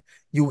what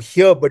you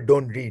hear but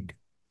don't read.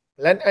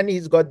 And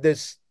he's got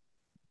this.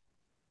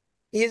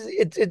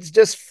 It's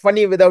just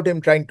funny without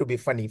him trying to be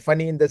funny.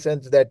 Funny in the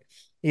sense that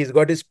he's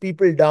got his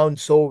people down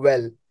so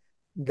well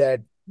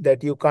that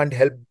you can't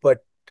help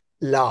but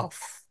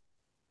laugh.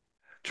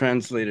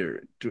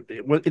 Translator.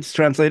 It's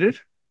translated?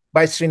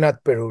 By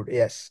Srinath Perur,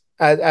 yes,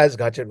 as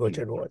Ghachar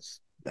was.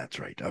 That's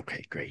right.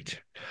 Okay,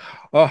 great.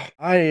 Oh,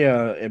 I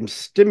am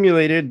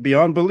stimulated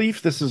beyond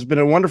belief. This has been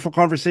a wonderful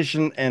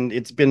conversation, and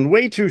it's been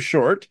way too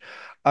short.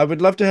 I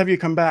would love to have you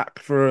come back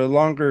for a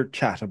longer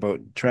chat about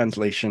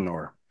translation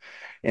or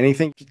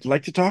anything you'd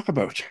like to talk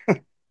about.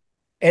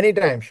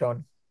 Anytime,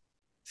 Shawn.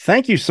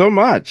 Thank you so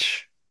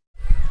much.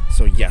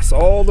 So yes,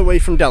 all the way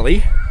from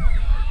Delhi.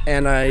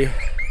 And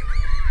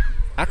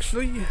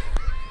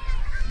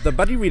the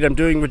buddy read I'm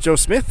doing with Joe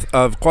Smith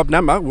of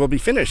Kwabnama will be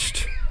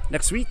finished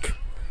next week.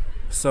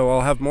 So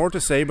I'll have more to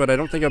say, but I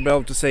don't think I'll be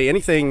able to say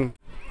anything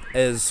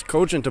as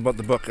cogent about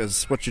the book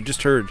as what you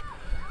just heard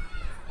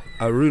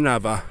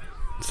Arunava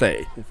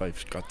say, if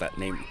I've got that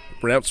name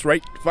pronounced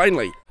right,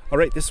 finally. All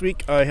right, this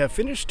week I have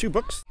finished 2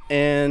 books,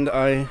 and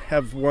I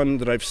have one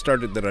that I've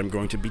started that I'm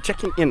going to be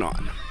checking in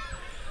on.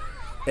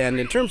 And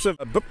in terms of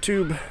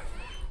BookTube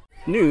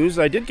news,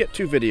 I did get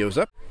 2 videos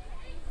up.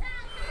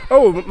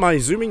 Oh, my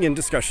zooming in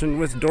discussion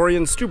with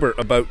Dorian Stuber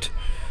about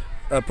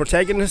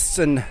protagonists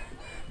and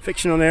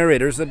fictional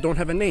narrators that don't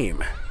have a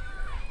name.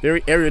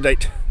 Very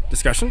erudite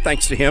discussion,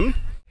 thanks to him.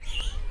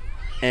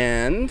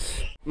 And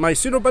my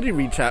pseudo-buddy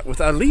read chat with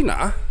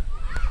Alina,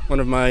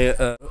 one of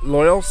my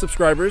loyal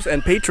subscribers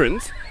and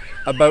patrons,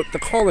 about The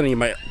Colony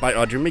by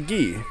Audrey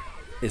Magee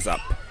is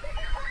up.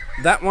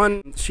 That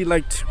one she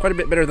liked quite a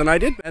bit better than I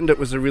did, and it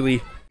was a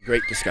really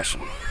great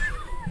discussion.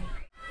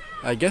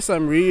 I guess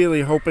I'm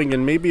really hoping,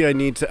 and maybe I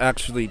need to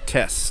actually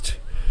test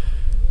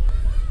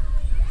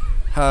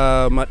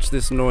how much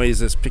this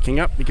noise is picking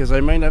up, because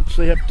I might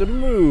actually have to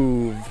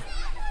move.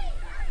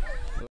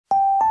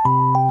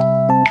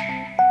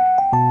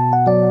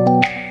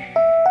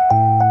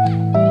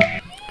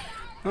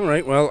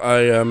 Alright, well,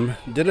 I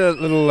did a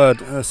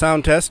little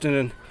sound test,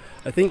 and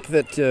I think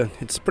that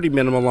it's pretty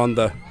minimal on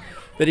the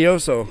video,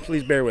 so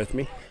please bear with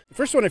me. The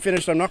first one I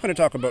finished, I'm not going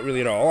to talk about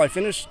really at all. I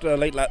finished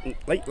late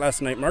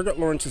last night, Margaret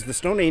Laurence's The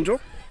Stone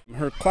Angel,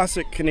 her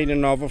classic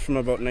Canadian novel from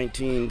about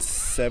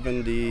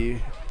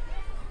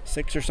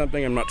 1976 or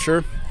something, I'm not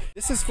sure.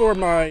 This is for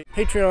my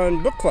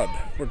Patreon book club.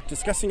 We're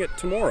discussing it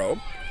tomorrow,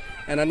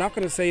 and I'm not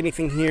going to say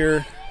anything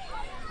here,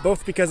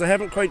 both because I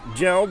haven't quite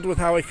gelled with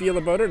how I feel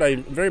about it. I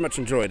very much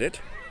enjoyed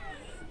it.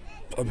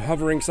 I'm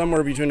hovering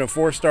somewhere between a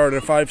 4-star and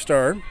a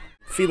 5-star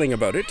feeling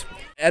about it.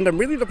 And I'm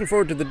really looking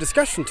forward to the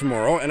discussion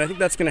tomorrow, and I think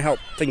that's going to help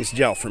things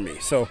gel for me.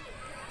 So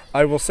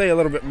I will say a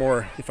little bit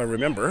more, if I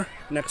remember,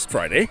 next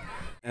Friday.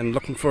 And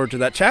looking forward to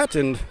that chat.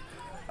 And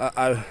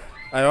I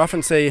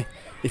often say,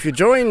 if you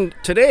join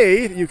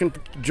today, you can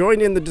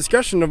join in the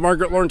discussion of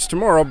Margaret Laurence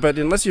tomorrow, but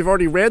unless you've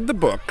already read the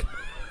book,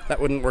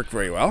 that wouldn't work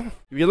very well.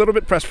 You'd be a little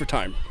bit pressed for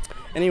time.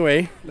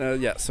 Anyway,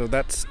 yeah, so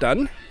that's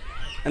done.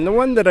 And the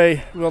one that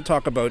I will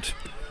talk about,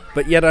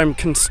 but yet I'm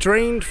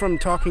constrained from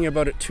talking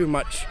about it too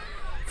much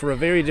for a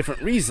very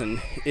different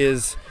reason,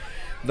 is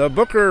The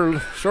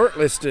Booker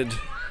shortlisted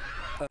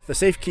The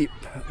Safekeep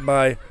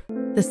by...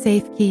 The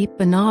Safekeep,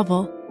 a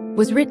novel,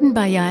 was written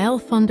by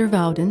Yael van der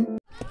Wouden.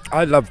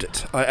 I loved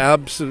it. I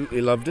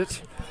absolutely loved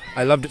it.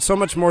 I loved it so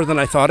much more than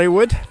I thought I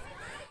would.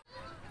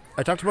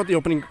 I talked about the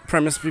opening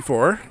premise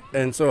before,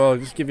 and so I'll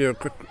just give you a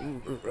quick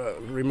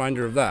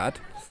reminder of that.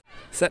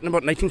 Set in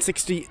about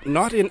 1960,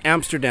 not in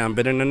Amsterdam,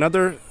 but in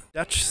another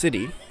Dutch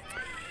city.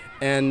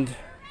 And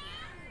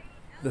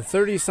the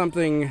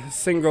 30-something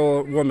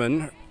single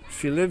woman,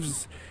 she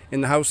lives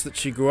in the house that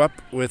she grew up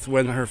with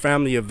when her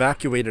family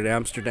evacuated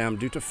Amsterdam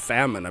due to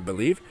famine, I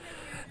believe.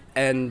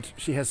 And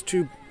she has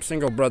two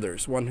single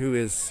brothers, one who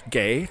is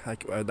gay,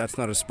 that's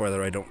not a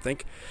spoiler, I don't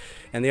think,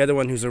 and the other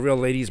one who's a real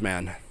ladies'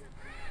 man.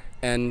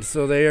 And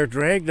so they are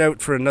dragged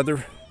out for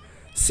another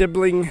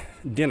sibling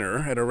dinner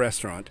at a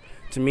restaurant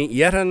to meet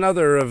yet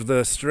another of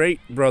the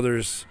straight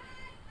brothers'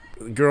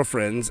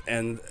 girlfriends,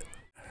 and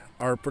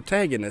our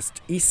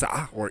protagonist,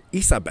 Isa, or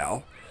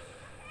Isabel,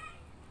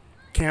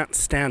 can't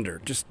stand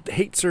her, just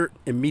hates her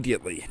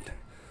immediately.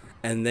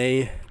 And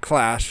they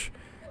clash,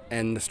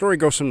 and the story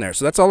goes from there.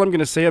 So that's all I'm going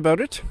to say about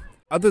it,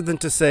 other than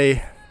to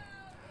say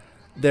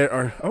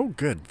oh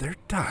good, they're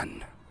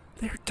done.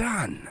 They're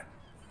done.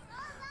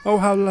 Oh,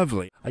 how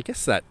lovely. I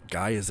guess that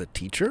guy is a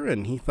teacher,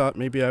 and he thought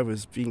maybe I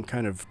was being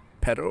kind of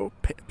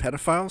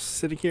pedophile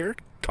sitting here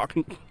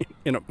talking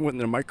in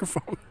a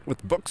microphone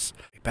with books.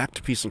 Back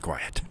to peace and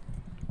quiet.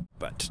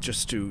 But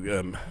just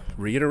to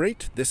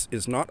reiterate, this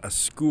is not a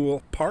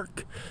school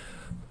park.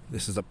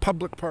 This is a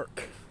public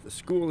park. The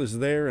school is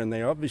there, and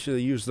they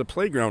obviously use the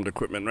playground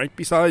equipment right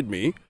beside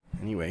me.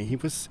 Anyway, he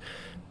was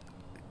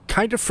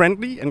kind of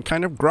friendly and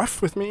kind of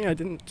gruff with me. I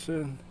didn't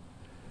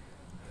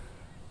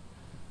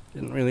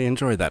really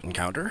enjoy that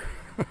encounter.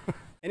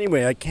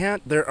 Anyway,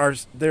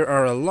 there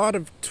are a lot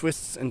of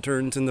twists and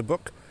turns in the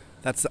book.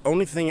 That's the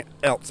only thing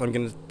else I'm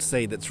going to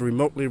say that's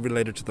remotely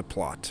related to the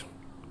plot.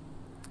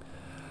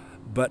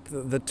 But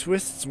the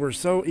twists were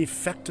so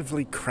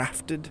effectively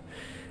crafted.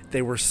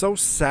 They were so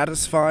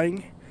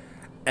satisfying.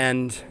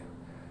 And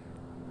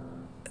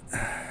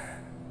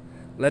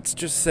let's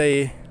just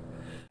say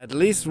at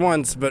least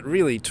once, but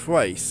really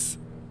twice,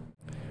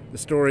 the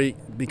story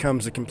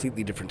becomes a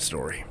completely different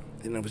story.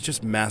 And it was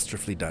just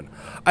masterfully done.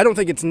 I don't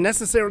think it's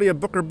necessarily a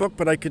Booker book,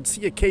 but I could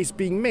see a case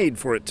being made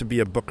for it to be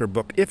a Booker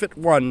book. If it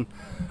won,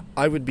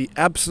 I would be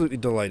absolutely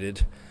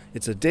delighted.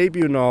 It's a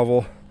debut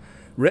novel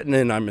written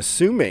in, I'm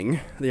assuming,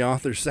 the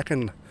author's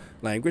second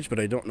language, but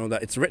I don't know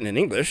that. It's written in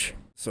English,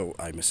 so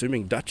I'm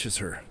assuming Dutch is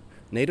her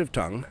native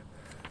tongue.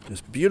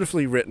 It's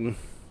beautifully written,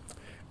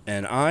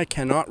 and I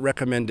cannot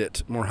recommend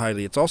it more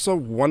highly. It's also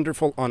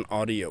wonderful on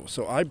audio,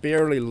 so I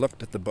barely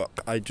looked at the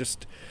book. I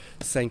just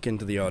sank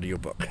into the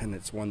audiobook, and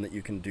it's one that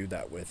you can do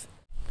that with.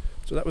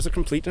 So that was a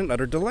complete and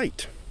utter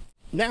delight.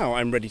 Now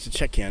I'm ready to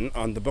check in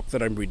on the book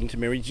that I'm reading to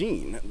Mary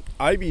Jean,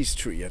 Ivy's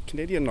Tree, a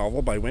Canadian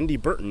novel by Wendy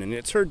Burton, and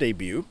it's her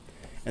debut.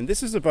 And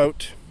this is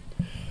about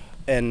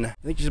I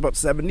think she's about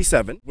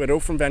 77, widow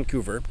from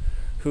Vancouver,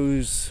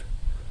 who's,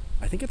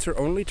 I think it's her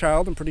only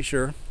child, I'm pretty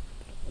sure,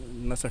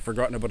 unless I've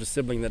forgotten about a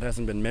sibling that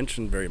hasn't been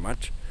mentioned very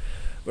much.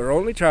 But her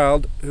only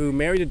child, who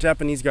married a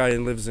Japanese guy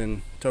and lives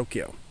in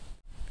Tokyo.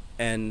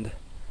 And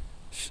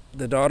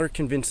the daughter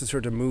convinces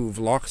her to move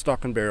lock,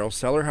 stock, and barrel,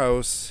 sell her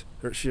house.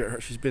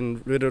 She's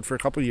been widowed for a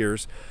couple of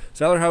years.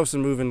 Sell her house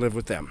and move and live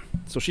with them.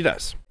 So she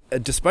does.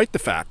 Despite the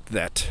fact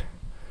that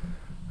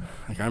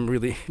I'm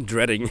really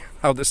dreading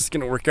how this is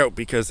going to work out,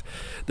 because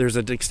there's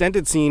an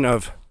extended scene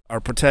of our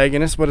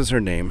protagonist, what is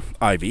her name?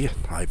 Ivy,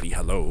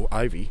 hello,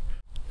 Ivy.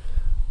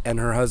 And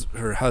her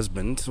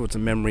husband, so it's a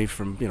memory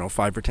from,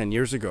 5 or 10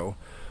 years ago,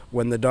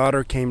 when the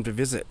daughter came to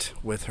visit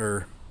with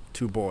her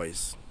two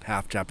boys,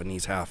 half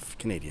Japanese, half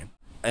Canadian.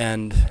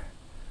 And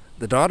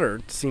the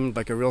daughter seemed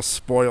like a real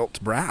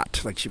spoilt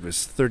brat, like she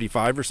was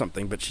 35 or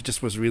something, but she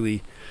just was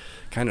really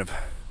kind of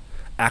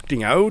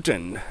acting out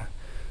and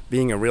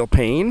being a real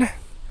pain.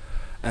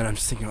 And I'm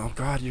just thinking, oh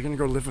God, you're going to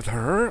go live with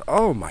her?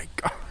 Oh my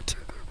God.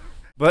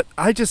 But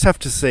I just have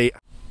to say,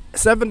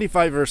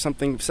 75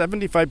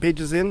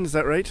 pages in, is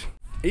that right?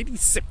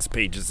 86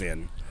 pages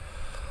in.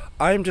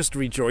 I'm just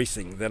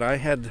rejoicing in the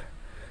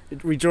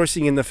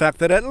fact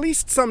that at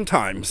least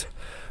sometimes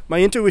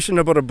my intuition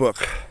about a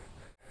book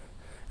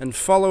and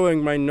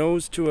following my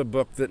nose to a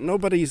book that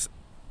nobody's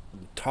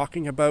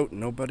talking about,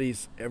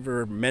 nobody's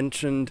ever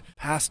mentioned,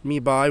 passed me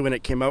by when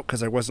it came out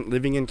because I wasn't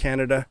living in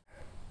Canada,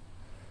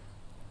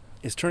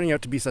 is turning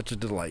out to be such a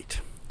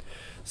delight.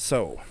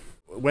 So,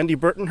 Wendy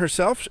Burton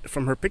herself,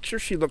 from her picture,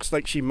 she looks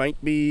like she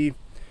might be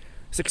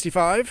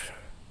 65.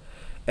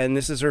 And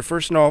this is her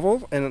first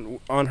novel, and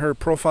on her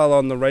profile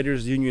on the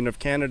Writers Union of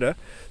Canada,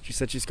 she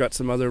said she's got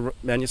some other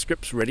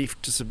manuscripts ready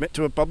to submit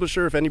to a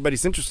publisher if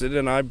anybody's interested,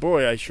 and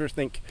I sure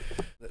think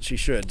that she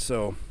should.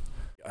 So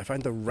I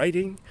find the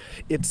writing,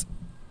 it's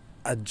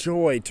a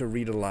joy to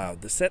read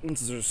aloud. The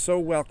sentences are so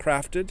well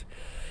crafted,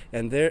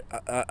 and they're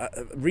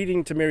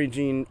reading to Mary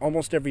Jean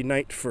almost every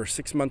night for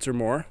 6 months or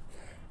more,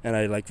 and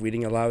I like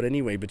reading aloud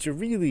anyway, but you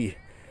really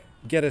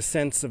get a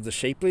sense of the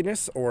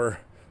shapeliness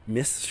or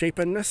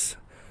misshapenness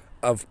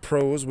of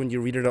prose when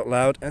you read it out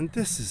loud, and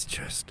this is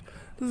just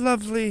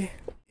lovely.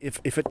 If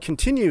it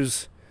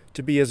continues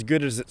to be as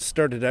good as it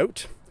started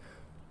out,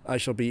 I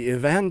shall be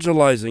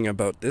evangelizing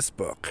about this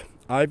book,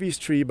 Ivy's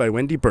Tree by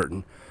Wendy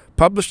Burton,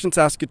 published in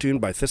Saskatoon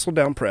by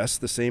Thistledown Press,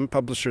 the same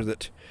publisher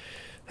that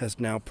has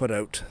now put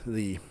out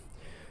the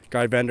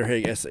Guy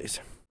Vanderhaeghe essays.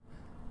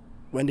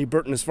 Wendy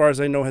Burton, as far as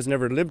I know, has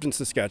never lived in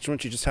Saskatchewan.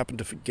 She just happened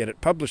to get it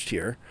published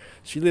here.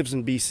 She lives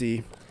in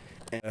BC.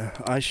 And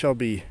I shall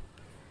be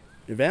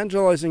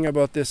evangelizing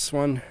about this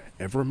one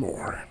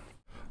evermore.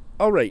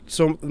 All right,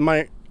 so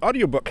my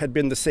audiobook had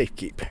been the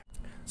Safekeep.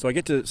 So I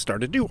get to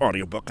start a new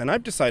audiobook, and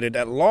I've decided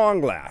at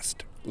long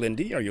last,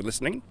 Lindy, are you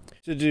listening?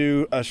 To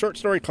do a short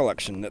story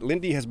collection that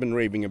Lindy has been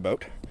raving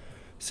about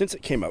since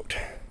it came out.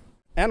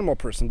 Animal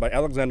Person by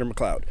Alexander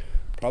MacLeod.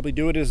 Probably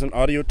do it as an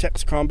audio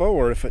text combo,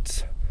 or if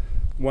it's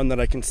one that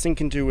I can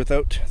sink into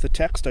without the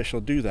text, I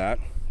shall do that.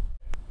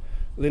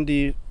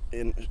 Lindy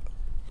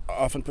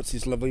often puts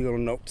these lovely little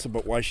notes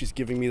about why she's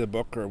giving me the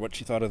book or what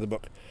she thought of the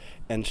book,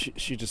 and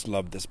she just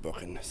loved this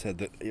book and said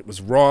that it was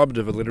robbed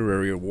of a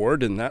literary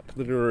award, and that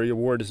literary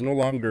award is no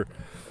longer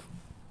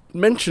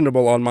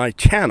mentionable on my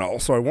channel,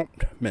 so I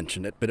won't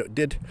mention it, but it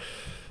did,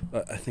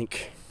 I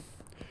think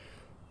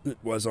it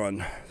was on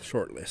the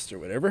short list or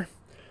whatever.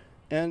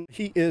 And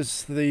he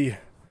is the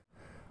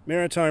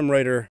maritime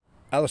writer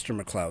Alistair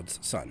MacLeod's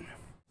son.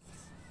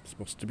 It's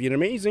supposed to be an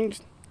amazing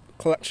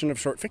collection of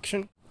short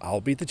fiction.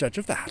 I'll be the judge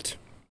of that.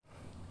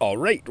 All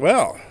right,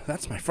 well,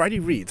 that's my Friday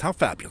reads. How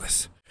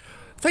fabulous.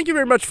 Thank you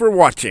very much for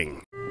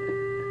watching.